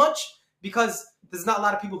so much because there's not a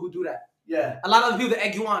lot of people who do that. Yeah. A lot of the people that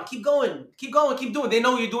egg you on, keep going, keep doing. They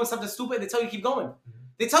know you're doing something stupid. They tell you keep going.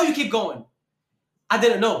 They tell you keep going. I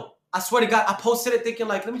didn't know. I swear to God, I posted it thinking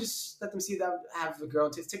like, let me just let them see that I have a girl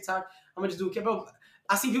on TikTok. I'm gonna just do a kid, bro.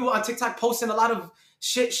 I see people on TikTok posting a lot of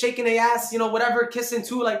shit, shaking their ass, whatever, kissing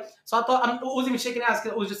too. Like, so I thought it wasn't even shaking ass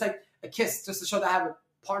because it was just like a kiss, just to show that I have a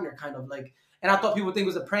partner, kind of like. And I thought people would think it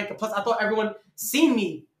was a prank. And plus, I thought everyone seen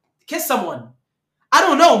me kiss someone. I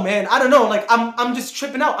don't know, man. I don't know. Like, I'm just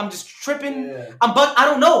tripping out. I'm just tripping. Yeah. I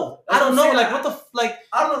don't know. I don't know. Like, what the like?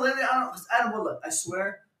 I don't know. Lately, I don't. Cause Adam, look, I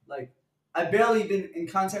swear, like, I barely been in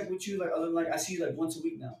contact with you. Like, other than like, I see you like once a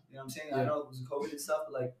week now. You know what I'm saying? Yeah. I know it was COVID and stuff,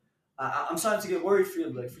 but like, I'm starting to get worried for you,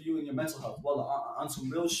 like, for you and your mental health. Well, on some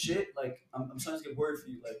real shit, like, I'm starting to get worried for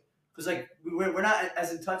you, like, cause like we're not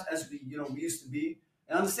as in touch as we used to be.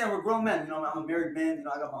 And I understand we're grown men. I'm a married man.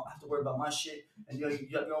 I have to worry about my shit, and you have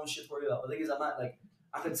your own shit to worry about. But the thing is, I'm not like.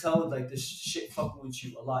 I can tell like this shit fucking with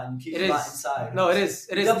you a lot, and you keep a lot inside. No, it is.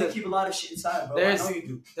 You definitely keep a lot of shit inside, bro. I know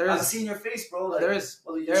you do. I've seen your face, bro. Like, you're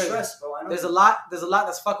stressed, bro. I know. There's a lot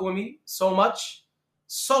that's fucking with me. So much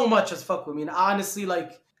is fucking with me. And honestly,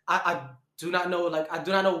 like I do not know. Like I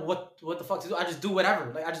do not know what the fuck to do. I just do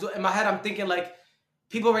whatever. Like I just do. In my head, I'm thinking like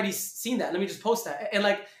people already seen that. Let me just post that. And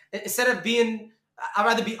like instead of being, I'd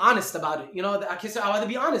rather be honest about it. I can't say I'd rather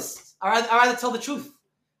be honest. I'd rather tell the truth.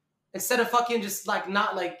 Instead of fucking just like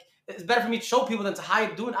not like it's better for me to show people than to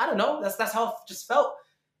hide doing. I don't know. That's how it just felt.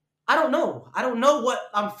 I don't know. I don't know what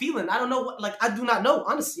I'm feeling. I don't know what like I do not know.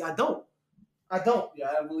 Honestly, I don't.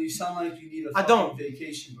 Yeah, well, you sound like you need a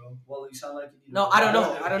vacation, bro. Well, you sound like you need. No, I don't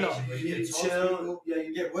know. I don't know. You need to chill. Yeah,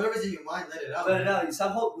 you get whatever's in your mind. Let it out. Let it out. You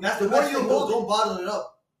stop holding. That's the more you hold. Don't bottle it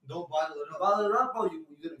up. Don't bottle it up. Bottle it up, bro. You're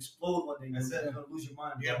gonna explode one day. You're gonna lose your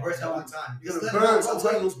mind. You're gonna burst at one time. You're gonna burst. I'm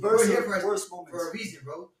telling you, those bursts are the worst moments for a reason,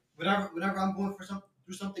 bro. Whenever I'm going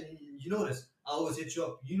through something, you notice. I always hit you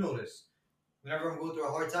up. You notice. Whenever I'm going through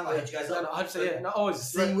a hard time, I hit you guys up. I'd say yeah. No, always.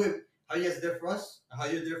 Same way. How you guys are there for us, and how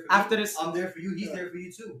you're there for after me. This, I'm there for you. He's there for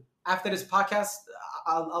you too. After this podcast,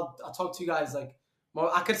 I'll talk to you guys like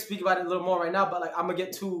more. I could speak about it a little more right now, but like I'm gonna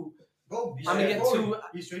get too. Bro,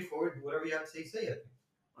 be straightforward. Whatever you have to say it.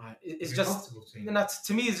 Alright, it's just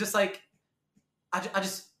to me. It's just like I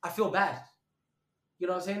feel bad. You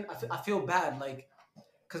know what I'm saying? I feel bad, like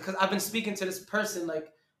because I've been speaking to this person like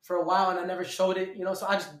for a while and I never showed it. So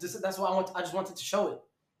that's why I just wanted to show it.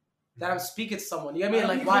 That I'm speaking to someone. You know what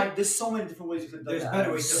I mean? Like, why? There's so many different ways you could do that. There's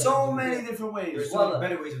better ways. So many different ways. There's so many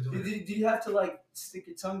better ways of doing it. Do you have to like stick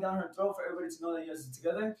your tongue down her throat for everybody to know that you guys are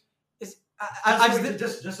together?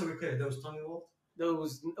 Just so we're clear, there was tongue involved.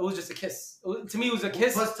 It was just a kiss. To me, it was a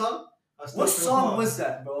kiss. Plus tongue. What song was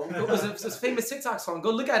that, bro? It was a famous TikTok song.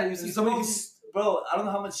 Go look at it. You see so many. Bro, I don't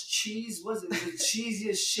know how much cheese was it. It was the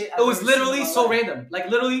cheesiest shit. It was literally so random. Like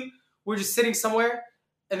literally, we're just sitting somewhere.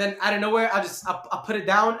 And then out of nowhere, I put it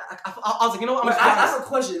down. I was like, you know what? I have a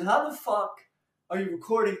question. How the fuck are you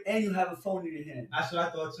recording and you have a phone in your hand? That's what I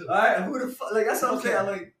thought too. All right, who the fuck? Like that's what I'm saying. I'm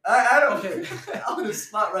like, I don't. Okay. I'm in a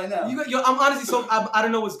spot right now. I'm honestly so I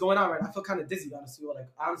don't know what's going on right now. I feel kind of dizzy, honestly. Like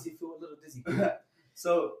I honestly feel a little dizzy.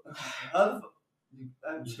 So, how the fuck?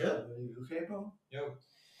 I'm chill. You okay, bro? Yo.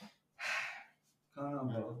 Calm down,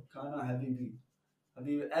 bro. Calm down,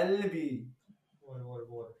 Habibi. Alibi.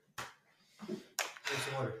 Water.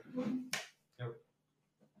 Some water. Yep.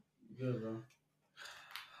 Good, bro.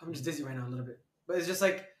 I'm just dizzy right now a little bit. But it's just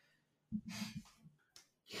like...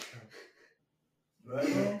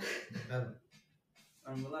 Right, bro?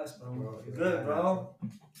 I'm relaxed, bro. You good, bro?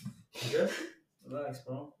 You good? Relax,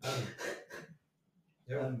 bro.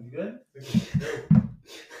 Yo. You good?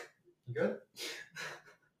 You good?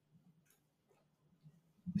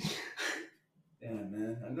 Damn,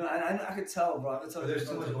 man. I could tell, bro. I could tell. There's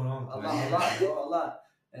too much going on. A lot, bro. A lot.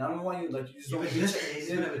 And I don't want you like you just don't. He's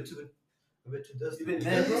been a bit too dusty. You've been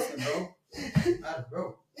medicine, bro.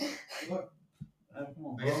 Bro. What? Come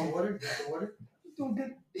on, bro. Get some water. Get some water. Doing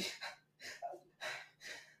good.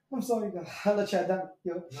 I'm sorry, guys. I'll let you down,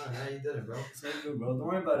 yo. No, you didn't, bro. It's all good, bro. Don't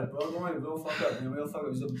worry about it, bro. Don't worry. We'll fuck up, man. We'll fuck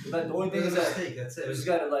up. The only thing is that mistake. That's it. You just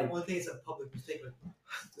gotta like. The only thing is a public mistake.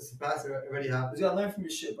 This past already happened. You gotta learn from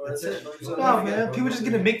your shit, bro. That's it, bro. No, man. People just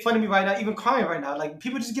gonna make fun of me right now, even crying right now. Like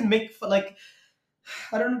people just gonna make fun. Like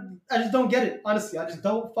I just don't get it. Honestly, I just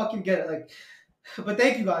don't fucking get it. Like, but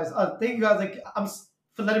thank you guys. Like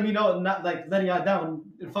for letting me know and not like letting y'all down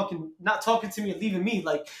and fucking not talking to me and leaving me.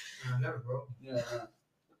 Like, never, bro. Yeah.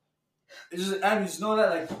 It's just, Andrew, just know that,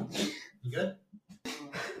 like, you good?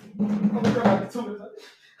 Oh my God,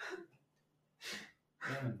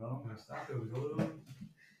 damn, bro. Stop it.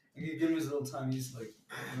 You give me this little time. He's like,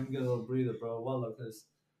 let me get a little breather, bro. Well, because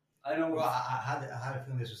I know. Bro, I had a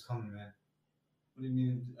feeling this was coming, man. What do you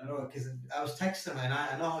mean? I know, because I was texting him, and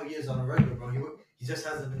I know how he is on a regular, bro. He just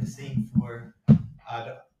hasn't been the same for.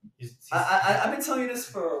 I've been telling you this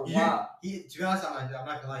for a while. To be honest, I'm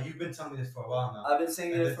not gonna lie. You've been telling me this for a while now. I've been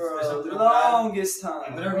saying it for the longest time.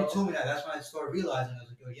 And whenever you told me that, that's when I started realizing. I was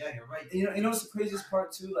like, "Oh yeah, you're right." You know what's the craziest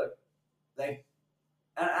part too? Like,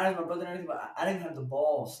 I have my brother and everything, but I didn't have the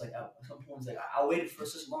balls. Like at some points, like I waited for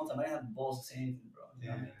such a long time. I didn't have the balls to say anything, bro. You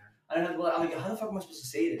know what I mean? I didn't have the balls. I'm like, how the fuck am I supposed to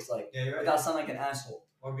say this? Like, yeah, you're right. without sounding like an asshole.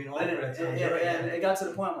 Or being awkward at times. Yeah, it got to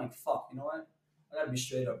the point. I'm like, fuck. You know what? I gotta be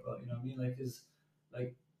straight up, bro. You know what I mean? Like, cause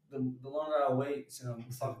like. The longer I wait, it's gonna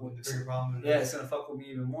fuck with the bigger problem. Yeah, it's gonna fuck with me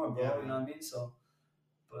even more, bro. Yeah, you know what I mean? So,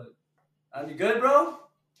 but are you good, bro?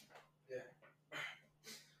 Yeah.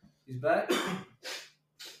 He's back.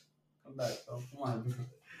 Come back, bro. Come on,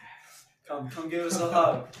 bro. Come give us a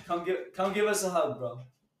hug. Come give us a hug, bro.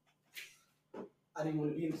 I didn't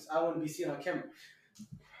want to be. I want to be seen on camera.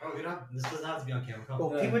 Bro, this doesn't have to be on camera. Come.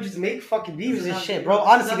 Bro, people just make fucking videos and shit, bro.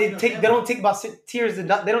 Honestly, they don't take about tears. They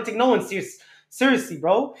don't take no one serious. Seriously,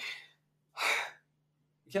 bro.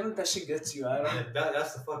 You can't let that shit get to you. I don't.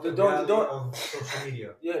 That's the fucking reality of social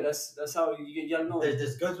media. Yeah, that's how you gotta know.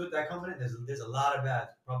 There's goods with that company. There's a lot of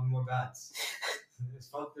bad, probably more bads.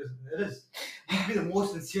 It is. You can be the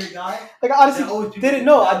most sincere guy. Like I honestly didn't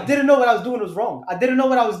know. I didn't know what I was doing was wrong. I didn't know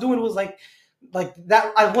what I was doing was like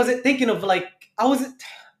that. I wasn't thinking of like I wasn't.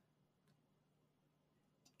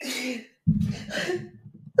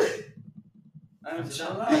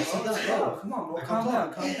 Chill out, bro. Come on, bro. Calm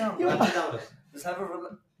down. Just have a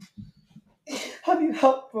I need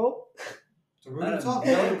help, bro. So we're gonna talk.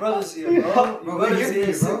 Your brother's here, bro. Your brother's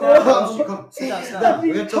here. Sit down.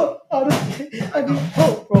 We're gonna talk. I need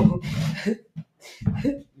help, bro.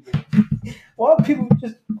 Why are people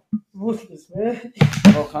just ruthless, man?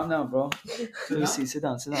 Bro, calm down, bro. Let me see. Sit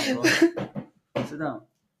down, bro. Sit down,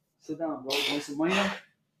 bro. Want some money?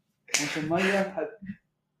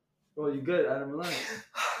 Bro, you good? Adam, relax.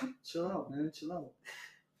 Chill out, man. Chill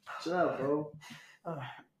out, bro.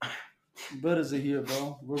 Brothers are here,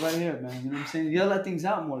 bro. We're right here, man. You know what I'm saying? You gotta let things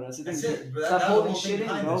out more. That's the thing. Stop holding shit in,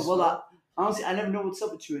 bro. Well, honestly, I never know what's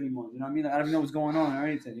up with you anymore. You know what I mean? Like, I don't even know what's going on or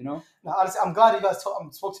anything, you know? No, honestly, I'm glad you guys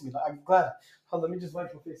spoke to me. Like, I'm glad. Hold on, let me just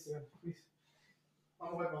wipe my face here, please.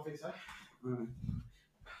 I'm gonna wipe my face, huh? Alright.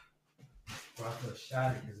 Bro, I feel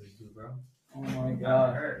shattered because of this dude, bro. Oh my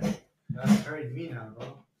god. That's hurting me now,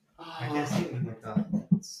 bro. I can't see anything like that.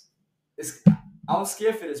 I was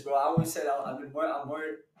scared for this, bro. I always said I'm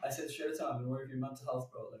worried. I said straight up, I've been worried for your mental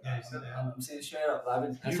health, bro. Like, yeah, you said that. I'm saying straight up.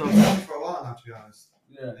 You've been telling me for a while now, to be honest.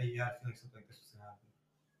 Yeah. That you had feelings something like this was gonna happen.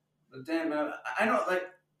 But damn, man, I know, like,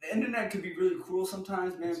 the internet can be really cruel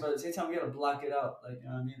sometimes, man. But at the same time, we gotta block it out. Like, you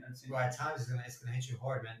know what I mean? Right, at times it's gonna hit you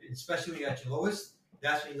hard, man. Especially when you're at your lowest.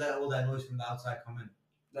 That's when you let all that noise from the outside come in.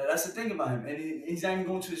 That's the thing about him, and he's not even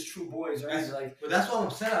going to his true boys, right? But that's what I'm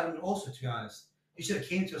upset at him also, to be honest. He should have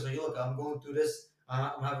came to us like, yo, look, I'm going through this.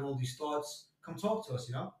 I'm having all these thoughts. Come talk to us,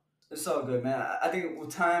 you know? It's all good, man. I think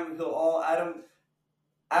with time, Adam,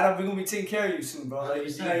 we're gonna be taking care of you soon, bro. Like,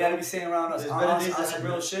 you gotta be staying around us. On some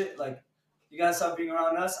real shit. Like, you gotta stop being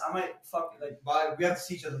around us. I might fuck like. But we have to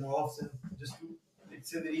see each other more often. Just do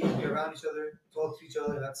activity, be around each other, talk to each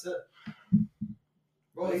other. That's it.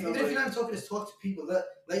 Bro, even if you're not talking, just talk to people. Let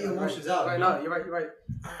your emotions out. Right, no, you're right.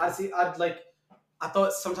 Honestly, I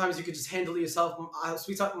thought sometimes you could just handle it yourself.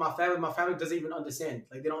 We talk to my family. My family doesn't even understand.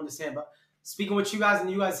 Like, they don't understand. But speaking with you guys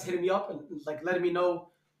and you guys hitting me up and like letting me know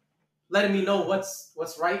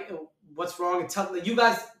what's right and what's wrong, and you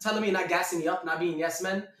guys telling me and not gassing me up, not being yes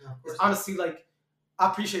men. It's honestly like I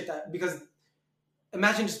appreciate that, because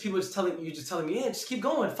imagine just people just telling me, yeah, just keep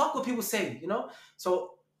going. Fuck what people say, you know.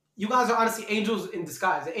 So you guys are honestly angels in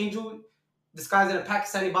disguise. An angel disguised in a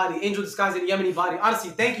Pakistani body, angel disguised in a Yemeni body.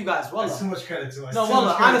 Honestly, thank you guys. Wallah. That's too much credit to us. No,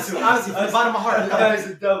 wallah, honestly, from the bottom of my heart.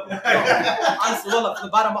 Honestly, wallah, from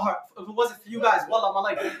the bottom of my heart. If it wasn't for you guys, wallah, my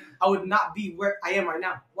life, I would not be where I am right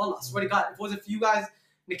now. Wallah, I swear to God. If it wasn't for you guys,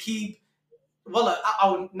 Nakib, wallah, I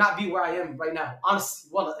would not be where I am right now. Honestly,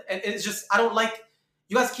 wallah. And it's just, I don't like,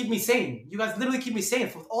 you guys keep me sane. You guys literally keep me sane.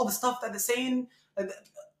 For all the stuff that they're saying, I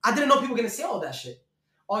didn't know people were going to say all that shit.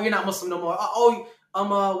 Oh, you're not Muslim no more. Oh,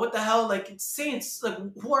 what the hell? Like, it's saints. Like,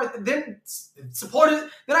 who are then supporters?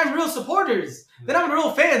 Then I'm real supporters. Then I'm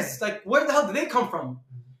real fans. Like, where the hell did they come from?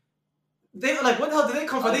 They like, what the hell did they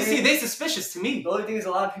come from? They suspicious to me. The only thing is,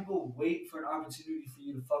 a lot of people wait for an opportunity for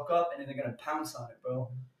you to fuck up, and then they're gonna pounce on it, bro.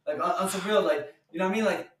 Like on some real, like, you know what I mean?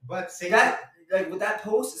 Like, but like with that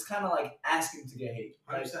post, it's kind of like asking to get hate.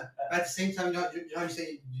 100%. At the same time, you know how you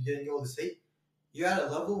say you're getting all this hate? You're at a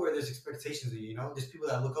level where there's expectations of you, you know? There's people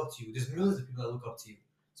that look up to you. There's millions of people that look up to you.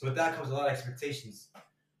 So with that comes a lot of expectations.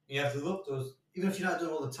 You have to live up to those, even if you're not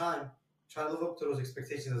doing it all the time, try to live up to those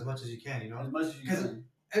expectations as much as you can, you know? As much as you can. Because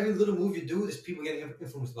every little move you do, there's people getting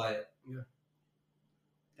influenced by it. Yeah.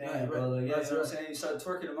 Damn, bro. Like, yeah, that's what I'm saying. You start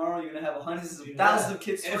twerking tomorrow, you're gonna have hundreds of Yeah. thousands of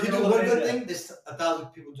kids. And if you do one good thing, there's 1,000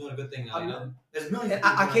 people doing a good thing now. You know? There's millions. And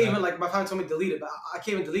I can't even, like, my family told me to delete it, but I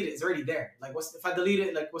can't even delete it. It's already there. Like, if I delete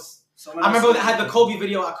it, like, I remember when I had the Kobe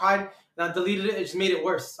video, I cried, and I deleted it. It just made it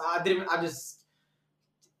worse.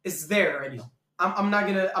 It's there already. I'm not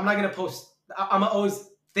gonna post. I'm gonna always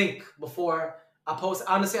think before I post.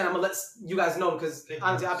 Honestly, and I'm gonna let you guys know, because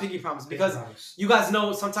honestly, I pinky promise, because you guys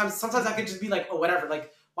know sometimes I could just be like, oh, whatever.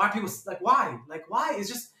 Like, why are people like, why? Like, why? It's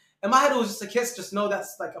just, in my head, it was just a kiss. Just know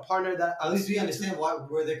that's like a partner that. At least we understand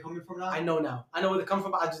where they're coming from now. I know now. I know where they're coming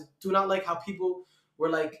from. But I just do not like how people were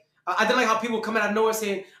like. I didn't like how people come out of nowhere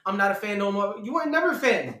saying, I'm not a fan no more. You were never a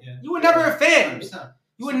fan. Yeah. You were never a fan. 100%.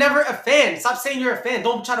 You were never a fan. Stop saying you're a fan.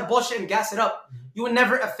 Don't try to bullshit and gas it up. You were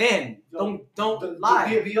never a fan. Don't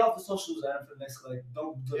lie. Be off the socials, Adam, for the next, like,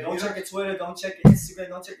 don't check your Twitter, don't check your Instagram,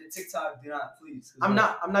 don't check your TikTok. Do not, please. I'm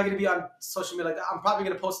not gonna be on social media like that. I'm probably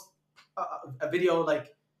gonna post a video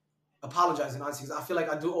like apologizing, honestly, because I feel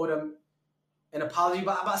like I do owe them an apology.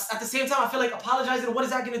 But at the same time, I feel like apologizing, what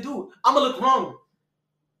is that gonna do? I'm gonna look wrong.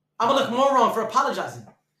 I'm gonna look more wrong for apologizing.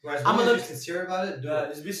 Right, I'm gonna be sincere about it.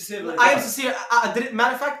 Just be sincere. Like, I am sincere. I didn't.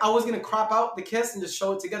 Matter of fact, I was gonna crop out the kiss and just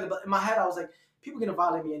show it together. But in my head, I was like, people gonna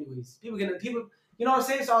violate me anyways. People. You know what I'm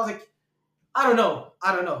saying? So I was like, I don't know.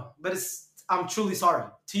 But I'm truly sorry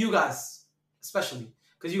to you guys, especially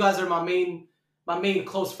because you guys are my main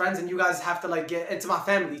close friends, and you guys have to like get into my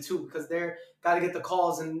family too, because they're gotta get the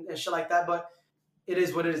calls and shit like that. But it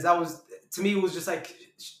is what it is. That was, to me, it was just like,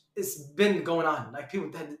 it's been going on. Like,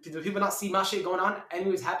 people not see my shit going on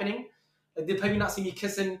anyways happening. Like, did people not see me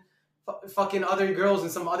kissing fucking other girls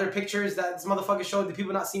and some other pictures that this motherfucker showed? Did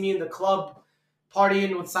people not see me in the club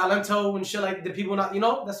partying with Silento and shit? Like, did people not,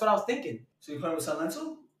 that's what I was thinking. So you partying with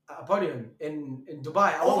Silento? I partying in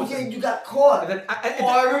Dubai. You got caught. And then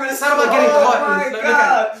I remember it's not about getting caught. Oh my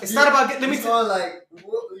God. It's not about getting. Let me tell you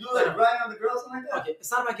like riding on the girls and like that. Okay,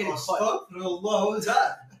 it's not about getting caught.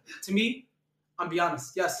 To me, I'm be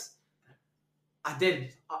honest. Yes, I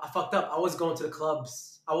did. I fucked up. I was going to the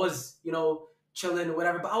clubs. I was, chilling or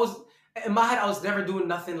whatever. But in my head, I was never doing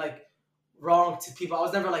nothing like wrong to people. I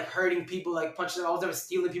was never like hurting people, like punching them. I was never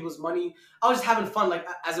stealing people's money. I was just having fun, like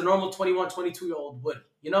as a normal 21, 22-year-old would,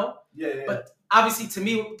 Yeah. But obviously, to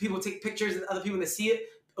me, people take pictures and other people, when they see it,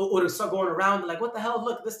 or they start going around, like, what the hell?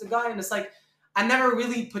 Look, this the guy. And it's like, I never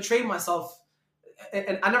really portrayed myself,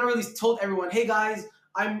 and I never really told everyone, hey guys,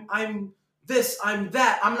 I'm this, I'm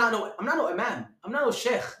that. I'm not no imam. I'm not no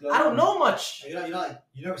sheikh. I don't know much. You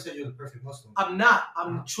never said you're the perfect Muslim. I'm not.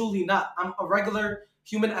 I'm truly not. I'm a regular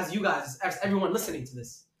human as you guys, as everyone listening to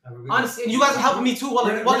this. Honestly, and you guys are helping me too.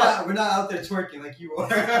 We're not out there twerking like you are.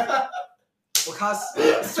 Because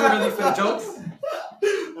it's too early for the jokes.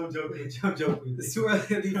 I'm joking. It's too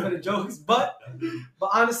early for the jokes, but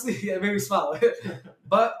honestly, it made me smile.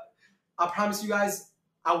 But I promise you guys,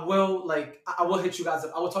 I will hit you guys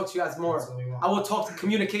up. I will talk to you guys more. I will talk to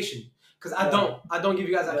communication, because I don't give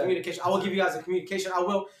you guys that communication. I will give you guys a communication. I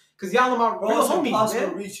will, because y'all are my real homies. It's impossible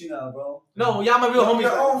to reach you now, bro. No, y'all my real homies.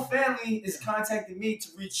 Your own family is contacting me to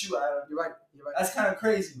reach you, Adam. You're right. That's kind of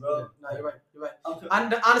crazy, bro. Yeah. No, you're right.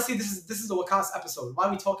 And honestly, this is a Waqas episode. Why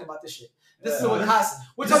are we talking about this shit? This is a Waqas.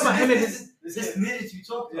 We're talking about him and his. This needed to be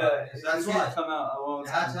talked about. That's why come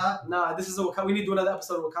out. Nah, this is a Waqas. We need to do another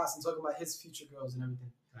episode of Waqas and talk about his future girls and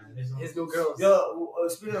everything. His new girls. Yo,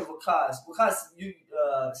 speaking of Waqas, you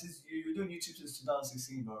since you're doing YouTube since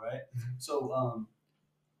 2016, bro, right? Mm-hmm. So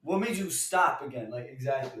what made you stop again? Like,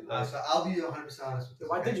 exactly. So I'll be 100% honest with you.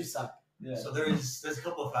 Why did you stop? Yeah. So there's a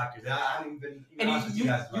couple of factors. I haven't even honest with you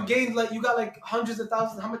guys. You gained you got like hundreds of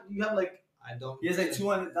thousands. How much you have like? I don't. He has like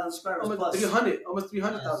 200,000 subscribers almost plus. Almost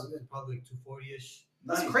 300,000. Probably like 240-ish.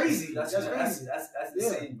 That's crazy. That's crazy. That's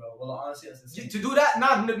insane, bro. Well, honestly, that's insane. To do that,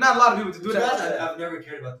 not a lot of people to do that. I've never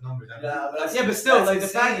cared about the numbers. But still, like the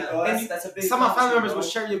fact, that's a big. Some of my family members will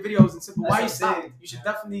share your videos and say, "Why you stopped? You should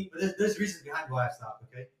definitely." But there's reasons behind why I stopped.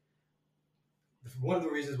 Okay. One of the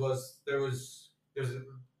reasons was there was a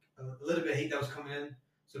little bit of hate that was coming in.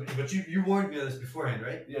 So, but you warned me of this beforehand,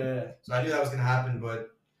 right? Yeah. So I knew that was gonna happen,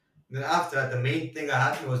 but then after that, the main thing that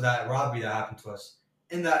happened was that robbery that happened to us.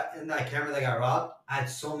 in that camera that got robbed, I had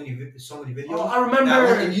so many videos. Oh, I remember.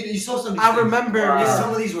 And you saw some. Of these I things. remember. Wow. Yeah.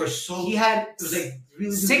 Some of these were so. He had It was like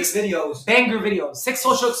really 6 good videos. banger videos, 6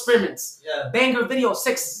 social experiments. Yeah. Banger videos,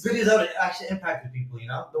 6. Videos that would actually impacted people, you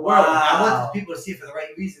know. The world. Wow. I wanted people to see it for the right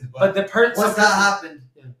reasons, But the once that happened,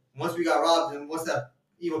 yeah. once we got robbed, and once that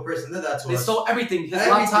evil person did that to They us, stole everything. His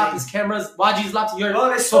Everything. laptop, his cameras, YG's laptop. Bro,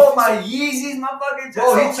 they stole my Yeezys, my fucking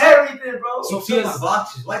Bro, he just took- everything, bro. he took my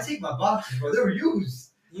boxes. Why take my boxes, bro? They were used.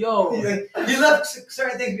 Yo. He left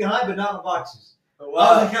certain things behind, but not my boxes. I was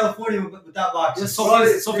Wow. in California without boxes.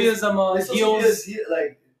 Sophia's heels.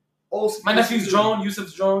 Like old My nephew's drone,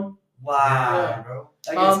 Yusuf's drone. Wow.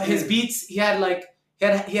 Yeah, bro. His Beats. He had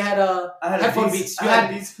he had I had headphone a Beats. I You had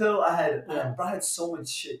had a Beats pill. Yeah. Bro, I had so much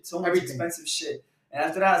shit, so much Everything. expensive shit. And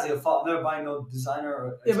after that, I was like, fuck, I'm never buying no designer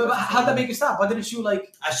or. yeah, but how'd that make you stop? Why didn't you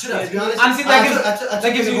like? I should have. To be honest, Honestly, I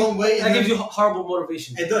took gives it the you- wrong way. That gives you horrible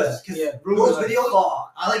motivation. It does. 'Cause Yeah. those videos,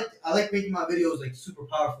 I like making my videos like super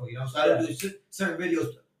powerful. You know, so I don't do certain videos.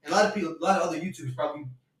 And a lot of other YouTubers probably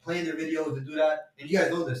playing their videos to do that. And you guys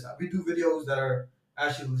know this. We do videos that are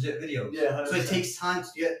actually legit videos. Yeah, 100%. So it takes time to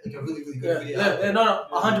get like a really good Yeah, video. yeah, no,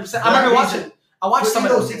 100%. Yeah. I remember watching. I watched But some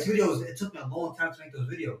in of those those 6 videos. It took me a long time to make those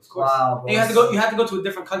videos. Of course. Wow, bro. And you had to go to a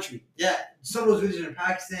different country. Yeah, some of those videos are in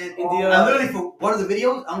Pakistan, India. I literally for one of the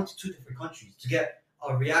videos, I went to 2 different countries to get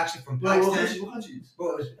a reaction from Pakistan. What countries?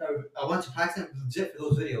 Bro, I went to Pakistan legit for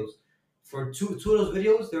those videos. For two of those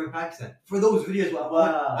videos, they're in Pakistan. For those videos,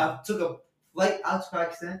 I took a flight out to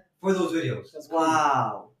Pakistan for those videos. That's cool.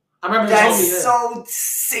 Wow. I remember he That's told me. Yeah. so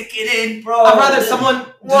sickening, bro. I'd rather someone.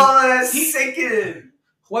 Well, that's He- sickening.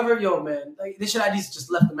 Whoever, yo, man, like they should at least just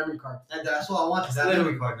left the memory card. And that's what I wanted, that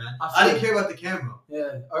Literally. memory card, man. I I didn't feel- care about the camera.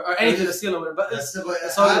 Yeah, or anything to steal over. But That's it's, but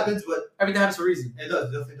it's it all happens, but everything happens for a reason. it does,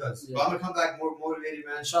 definitely does. Yeah. But I'm gonna come back more motivated,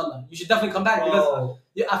 man. Inshallah, you should definitely come back because Bro,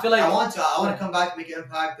 yeah, I feel like I want to come back, make an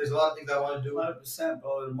impact. There's a lot of things I want to do. 100%,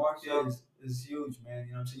 bro. The market Yeah. is huge, man.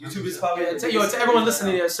 You know what I'm saying? YouTube is probably. yeah, to everyone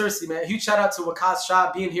listening here, seriously, man, huge shout out to Waqas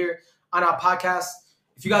Shah being here on our podcast.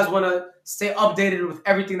 If you guys want to stay updated with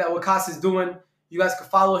everything that Waqas is doing, you guys can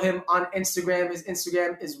follow him on Instagram. His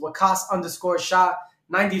Instagram is Waqas_Shah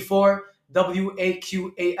 94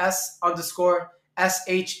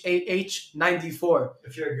 WAQAS_SHAH 94.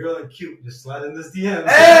 If you're a girl and cute, just slide in this DM.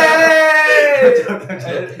 Hey!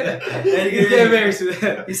 He's getting married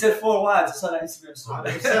soon. He said 4 wives. I saw that Instagram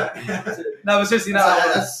story. 100%. No, but seriously, no.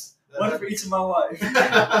 That's One for each of my wife. No,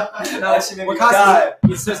 That shit made me Waqas, die.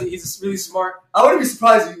 he's really smart. I wouldn't be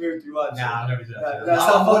surprised if you married 3 wives. Nah, I'll never do that. That's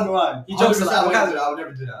not fucking rhyme. He jokes a lot. I would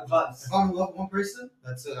never do that. Vibes. If I'm in love with one person,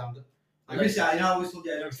 that's it. I'm done. I always told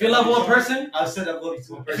you I never. If you're in love with one person, I said I love you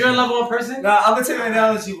to one person. if you're in love with one person, Nah, I'm gonna tell you an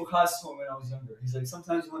analogy Waqas told me when I was younger. He's like,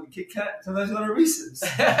 sometimes you want a Kit Kat, sometimes you want a Reese's.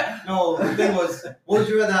 No, the thing was, what would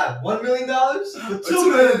you rather have? $1 million or $2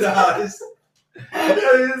 million?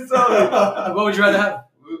 what would you rather have?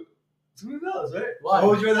 $2 million, right? Why?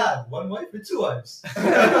 What would you rather have? 1 wife or 2 wives?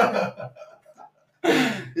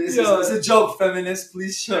 It's a joke, feminist.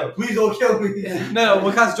 Please show. Please don't kill me. No,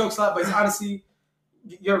 Waqas jokes a lot, but it's honestly,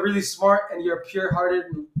 you're really smart and you're a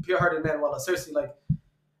pure-hearted man. Wallah, seriously, like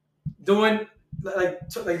doing like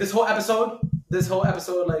this whole episode,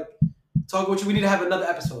 like talk what we need to have another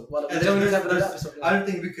episode. Wallah, we And need to have another episode. I don't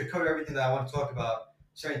think we could cover everything that I want to talk about.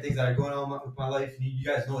 Certain things that are going on with my life. You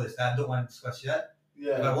guys know this. That I don't want to discuss yet.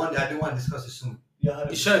 Yeah. But I do want to discuss it soon. Yeah,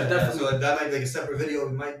 You should, definitely. So that might be like a separate video.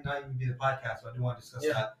 It might not even be the podcast, but I do want to discuss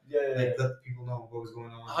that. Yeah. Like let people know what was going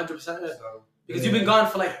on. 100%. So, Because you've been gone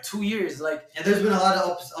for like 2 years, like. and there's been a lot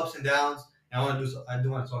of ups and downs. And I do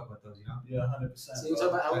want to talk about those. You know. Yeah, 100%. So you talk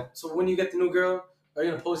about so when you get the new girl, are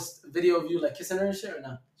you gonna post a video of you like kissing her and shit or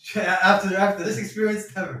not? After this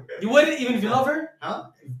experience, never. You wouldn't even if you love her. Huh?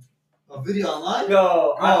 A video online?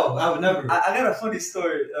 Yo, I would never. I got a funny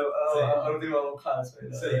story. Say it. I don't think about Waqas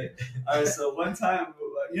right now. Say it. Alright, so one time,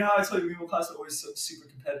 you know how I told you me and Waqas are always super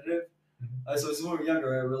competitive? So it's when we were younger,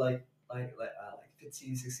 right? We're like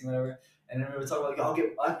 15, 16, whatever. And then we were talking about, like,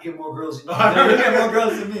 I can get more girls than you. You get more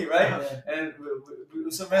girls than me, right? Yeah. And we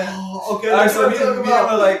some random. Oh, okay. Alright, so we talking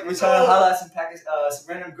were like, we tried to holla at some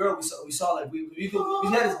random girl. We saw like, we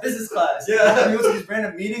had this business class. Yeah. We went to these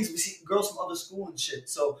random meetings. We see girls from other school and shit.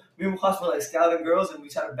 So me and Waqas were like scouting girls, and we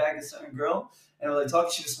tried to bag this certain girl. And we're like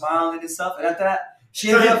talking, she was smiling and stuff. And after that, She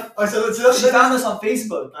ended up. So She found us on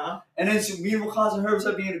Facebook, Uh-huh. and then me and Wakaz and her was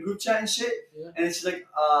like being in a group chat and shit. Yeah. And then she's like,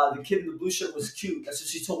 the kid in the blue shirt was cute. That's what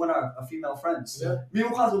she told one of our female friends. Yeah. Me and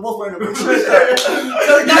Wakaz were both wearing a blue shirt.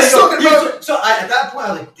 So at that point, I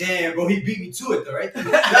was like, damn, bro, he beat me to it, though, right?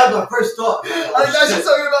 That was my first thought. she's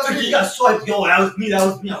talking about Like, me. he got swiped. Yo, that was me.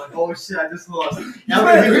 I'm like, oh shit, I just lost. He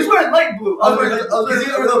was wearing light blue. I was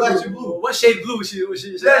wearing blue. What shade blue was she?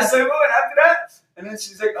 Yeah, so we went after that, and then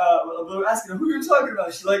she's like, we were asking her, who you talking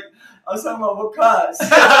about? She's like, I was talking about Wakaz.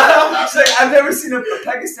 She's like, I've never seen a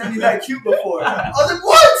Pakistani that cute before. I was like,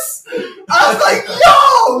 what? I was like,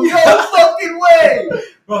 yo, fucking way.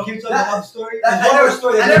 Bro, can you tell me one story? I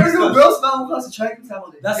never knew girls smell Wakaz to try to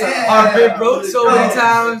tell That's yeah. a hard bit, bro. So many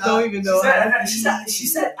times, don't even know. She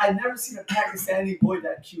said, I've never seen a Pakistani boy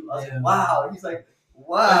that cute. I was like, wow. He's like,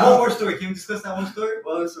 One wow. more story. Can we discuss that one story?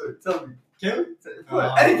 Well, sorry, tell me. Can we?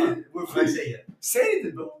 Anything. We're What did I free. say yet? Say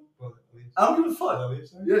anything, bro. I don't give a fuck.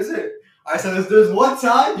 Yeah, that's it. Alright, so there's one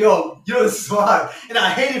time, yo, this is wild, and I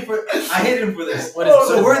hated him for this. What is it?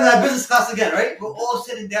 So we're in that business class again, right? We're all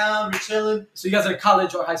sitting down, we're chilling. So you guys are in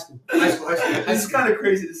college or high school? High school. This is kind of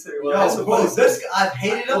crazy to say. Yo, bro, this guy, I've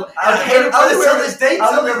hated him. I I hate him for this till this day.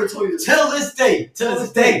 I've never told you this. Till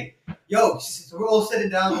this day. Yo, so we're all sitting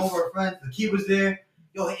down over our friends. The kid was there.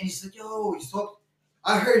 Yo, and he's like, yo, he's talking.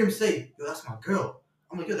 I heard him say, yo, that's my girl.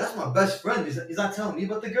 I'm like, yo, that's my best friend. He's not telling me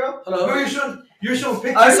about the girl. Hello. You're showing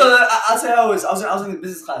pictures. Alright, so I'll tell you how it was. I was in the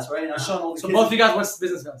business class, right? And I was showing all the So kids. both of you guys went to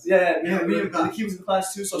business class? Yeah, we were in the kid was in the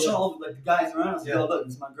class too. So I was showing all the guys around. I was like, Yeah. yo, look,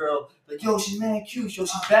 this is my girl. Like, yo, she's mad cute. Yo,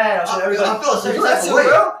 she's bad. I was showing everybody. I feel a certain Yo, type that's of your way.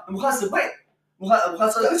 girl? And Mukhas said, wait.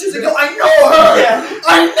 Mukhas said, she's like, yo, I know her. Yeah. I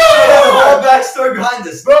The know her. whole backstory behind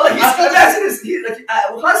this. Bro, like, imagine this.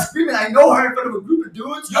 Mukhas screaming, I know her in front of a group of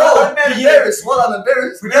dudes. Yo, I'm embarrassed. Well, I'm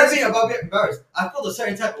embarrassed. Forget me about being embarrassed. I felt a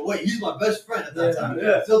certain type of way. He's my best friend at that time.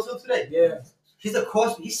 Yeah. Till today. Yeah. He's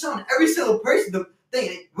across me. He's showing every single person the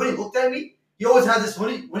thing. When he looked at me, he always has this. When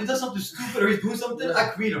he does something stupid or he's doing something, Yeah.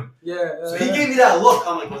 I greet him. Yeah. So he gave me that look.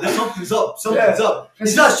 I'm like, well, there's something's up. Something's up.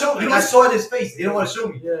 He's not showing me. I saw it in his face. He didn't want to show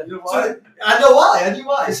me. Yeah. You know why? So I know why. I knew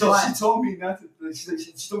why. So So she told me not to. She told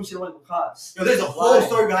me she didn't want Mukhas. yo, there's a whole Why?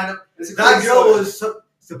 story behind it. It's a That crazy girl story. was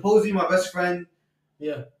supposedly my best friend.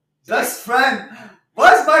 Yeah. Best friend.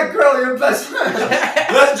 Why's my girl your best friend?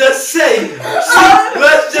 Let's just say.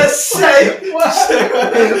 Let's just say.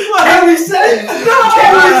 Can we say?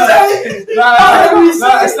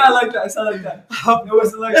 It's not like that. It's not like that. It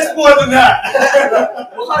wasn't like It's that. more than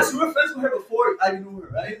that. Mukhas, you were friends with her before I knew her,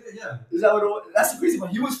 right? Yeah. Is that what it was? That's the crazy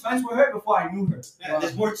part. He was friends with her before I knew her. Yeah,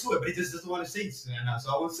 there's more to it, but he just doesn't want to say it right now,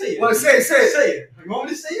 so I won't say it. Well, say it. Say it. You want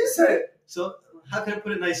me to say it? Say it. So, how can I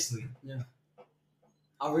put it nicely?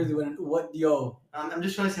 I really want to. What, yo? I'm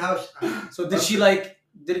just trying to see how. So did she like?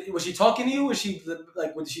 Was she talking to you? Was she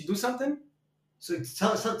like? Did she do something? So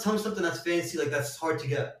tell me something that's fancy, like that's hard to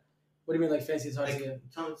get. What do you mean, like fancy? It's hard Like, to get.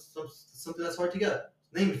 tell me something that's hard to get.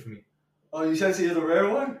 Name it for me. Oh, you said you're the rare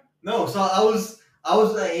one? No, so I was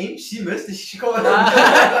at aim. She missed it. She called.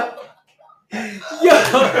 Yo.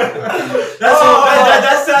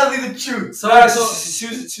 That's sadly the truth. So She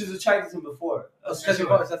was attracted to him before. That's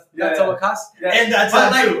Yeah. what cost. And that's But,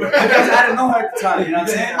 not like, true. I didn't know her at the time. You know what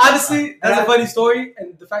I'm saying? Honestly, that's a funny story,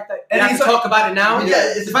 and the fact that you And have to he's talk about it now.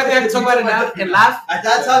 Yeah, The fact that you have to talk about it now and laugh. At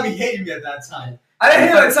that time, he hated me. At that time. I didn't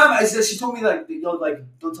hear her at the time. She told me like, yo, like,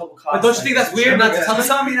 don't tell Mukhas. But don't you think that's weird not to tell She me?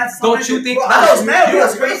 told me not to tell Don't you think? Bro, I was mad. You know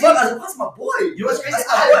what's Crazy. crazy? I was like, what's my boy? You know what's crazy? That's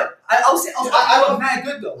my boy. I was mad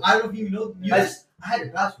good though. I don't even know. I had your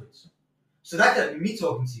passwords, so that could be me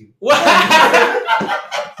talking to you. What?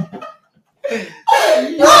 Get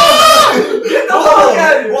the fuck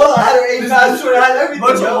out of here. Well, I had her age password. I had everything.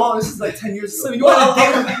 Bunch of yo. long. This is like 10 years ago. So you wanna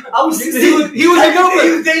date? I was He 16. was your He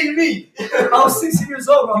girlfriend. was dating me. I was 16 years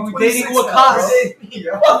old. Bro. I'm You were dating 26 Wakaz. now, bro. Dating me,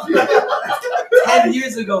 yo. 10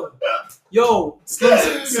 years ago. Yo,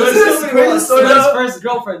 Slim's Slim's first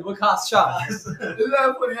girlfriend, Wakas Shah. Isn't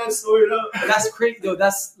that funny? I story it up. That's crazy. Yo,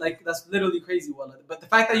 that's literally crazy. Wallah. But the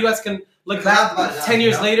fact that you guys can look Laugh back about it 10 now,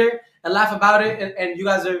 years you know? later and laugh about it, and you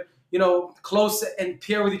guys are, close and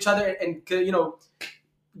peer with each other and,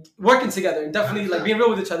 working together and definitely like being real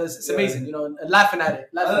with each other. It's amazing, and laughing at it.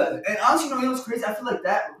 And honestly, you know what's crazy? I feel like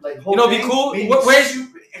that, like, whole It'd be thing cool. made me Where's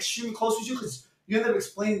extremely close with you because you ended up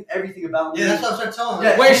explaining everything about me. Yeah, that's what I started telling her.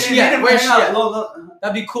 Yeah, Where's and she then at? hang Where's she out. at? Look.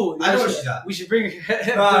 That'd be cool. I know where she's at. We should bring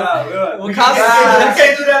her. No, We We can't-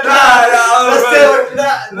 can't do that. Let's stay away from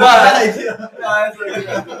that. Nah. Bad idea.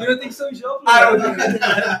 You don't think so? You should open I it. don't think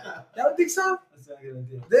You don't think so? That's not a good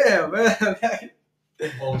idea. Damn, man.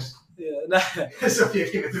 Post. Yeah, nah. Sophia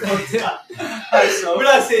came in the room. Alright, so We're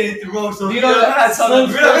not saying anything wrong. So You know, we're not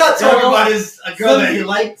talking about his a girl that he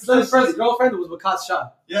liked. Slim's first girlfriend was Wakat's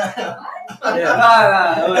shot. Yeah. Yeah.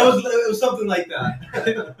 Nah. It was something like that.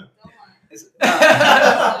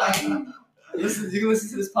 Listen, you can listen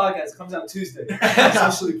to this podcast. It comes out Tuesday.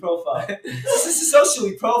 Socially profile. This is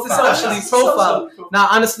socially profile. Socially profile. Now,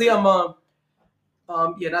 honestly, this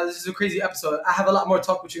is a crazy episode. I have a lot more to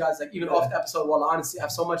talk with you guys, like even off the episode. Well, honestly, I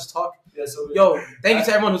have so much to talk. Yeah, so thank you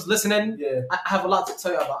to everyone who's listening. Yeah. I have a lot to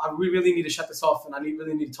tell you about. I really need to shut this off, and I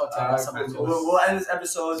really need to talk to you about something. We'll end this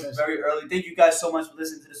episode very early. Thank you guys so much for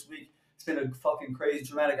listening to this week. It's been a fucking crazy,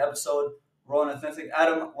 dramatic episode. Raw and authentic.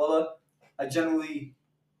 Adam, Walla,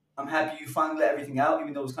 I'm happy you finally let everything out,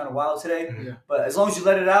 even though it was kind of wild today. Yeah. But as long as you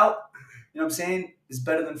let it out, you know what I'm saying? It's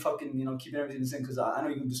better than fucking, keeping everything the same, because I know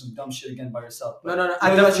you're going to do some dumb shit again by yourself. But no.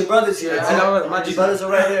 I know your brothers here. Yeah, I know. My brothers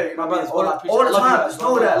are right there. My brothers. All the time. Just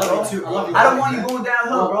know that, bro. I don't want you going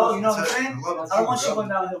downhill, bro. You know what I'm saying? I don't want you going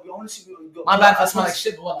downhill. We want to see you go. My bad if I smell like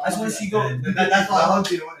shit, but I just want to see you go. That's why I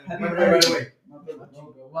hugged you. Wait. I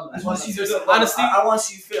just want to see you go. Honestly, I want to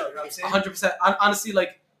see you fail. You know what I'm saying? 100%. Honestly,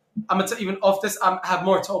 like, I'm gonna even off this. I have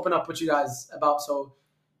more to open up with you guys about. So,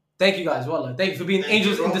 thank you guys. Wallah. Thank you for being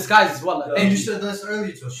angels in disguise as well. Thank you. Should have done this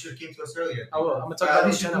earlier. So should have came to us earlier. I will. I'm gonna talk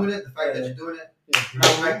about it. Doing it. The fact that you're doing it.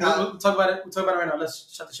 Yeah. We'll talk about it. We'll talk about it right now.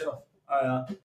 Let's shut the shit off. All right.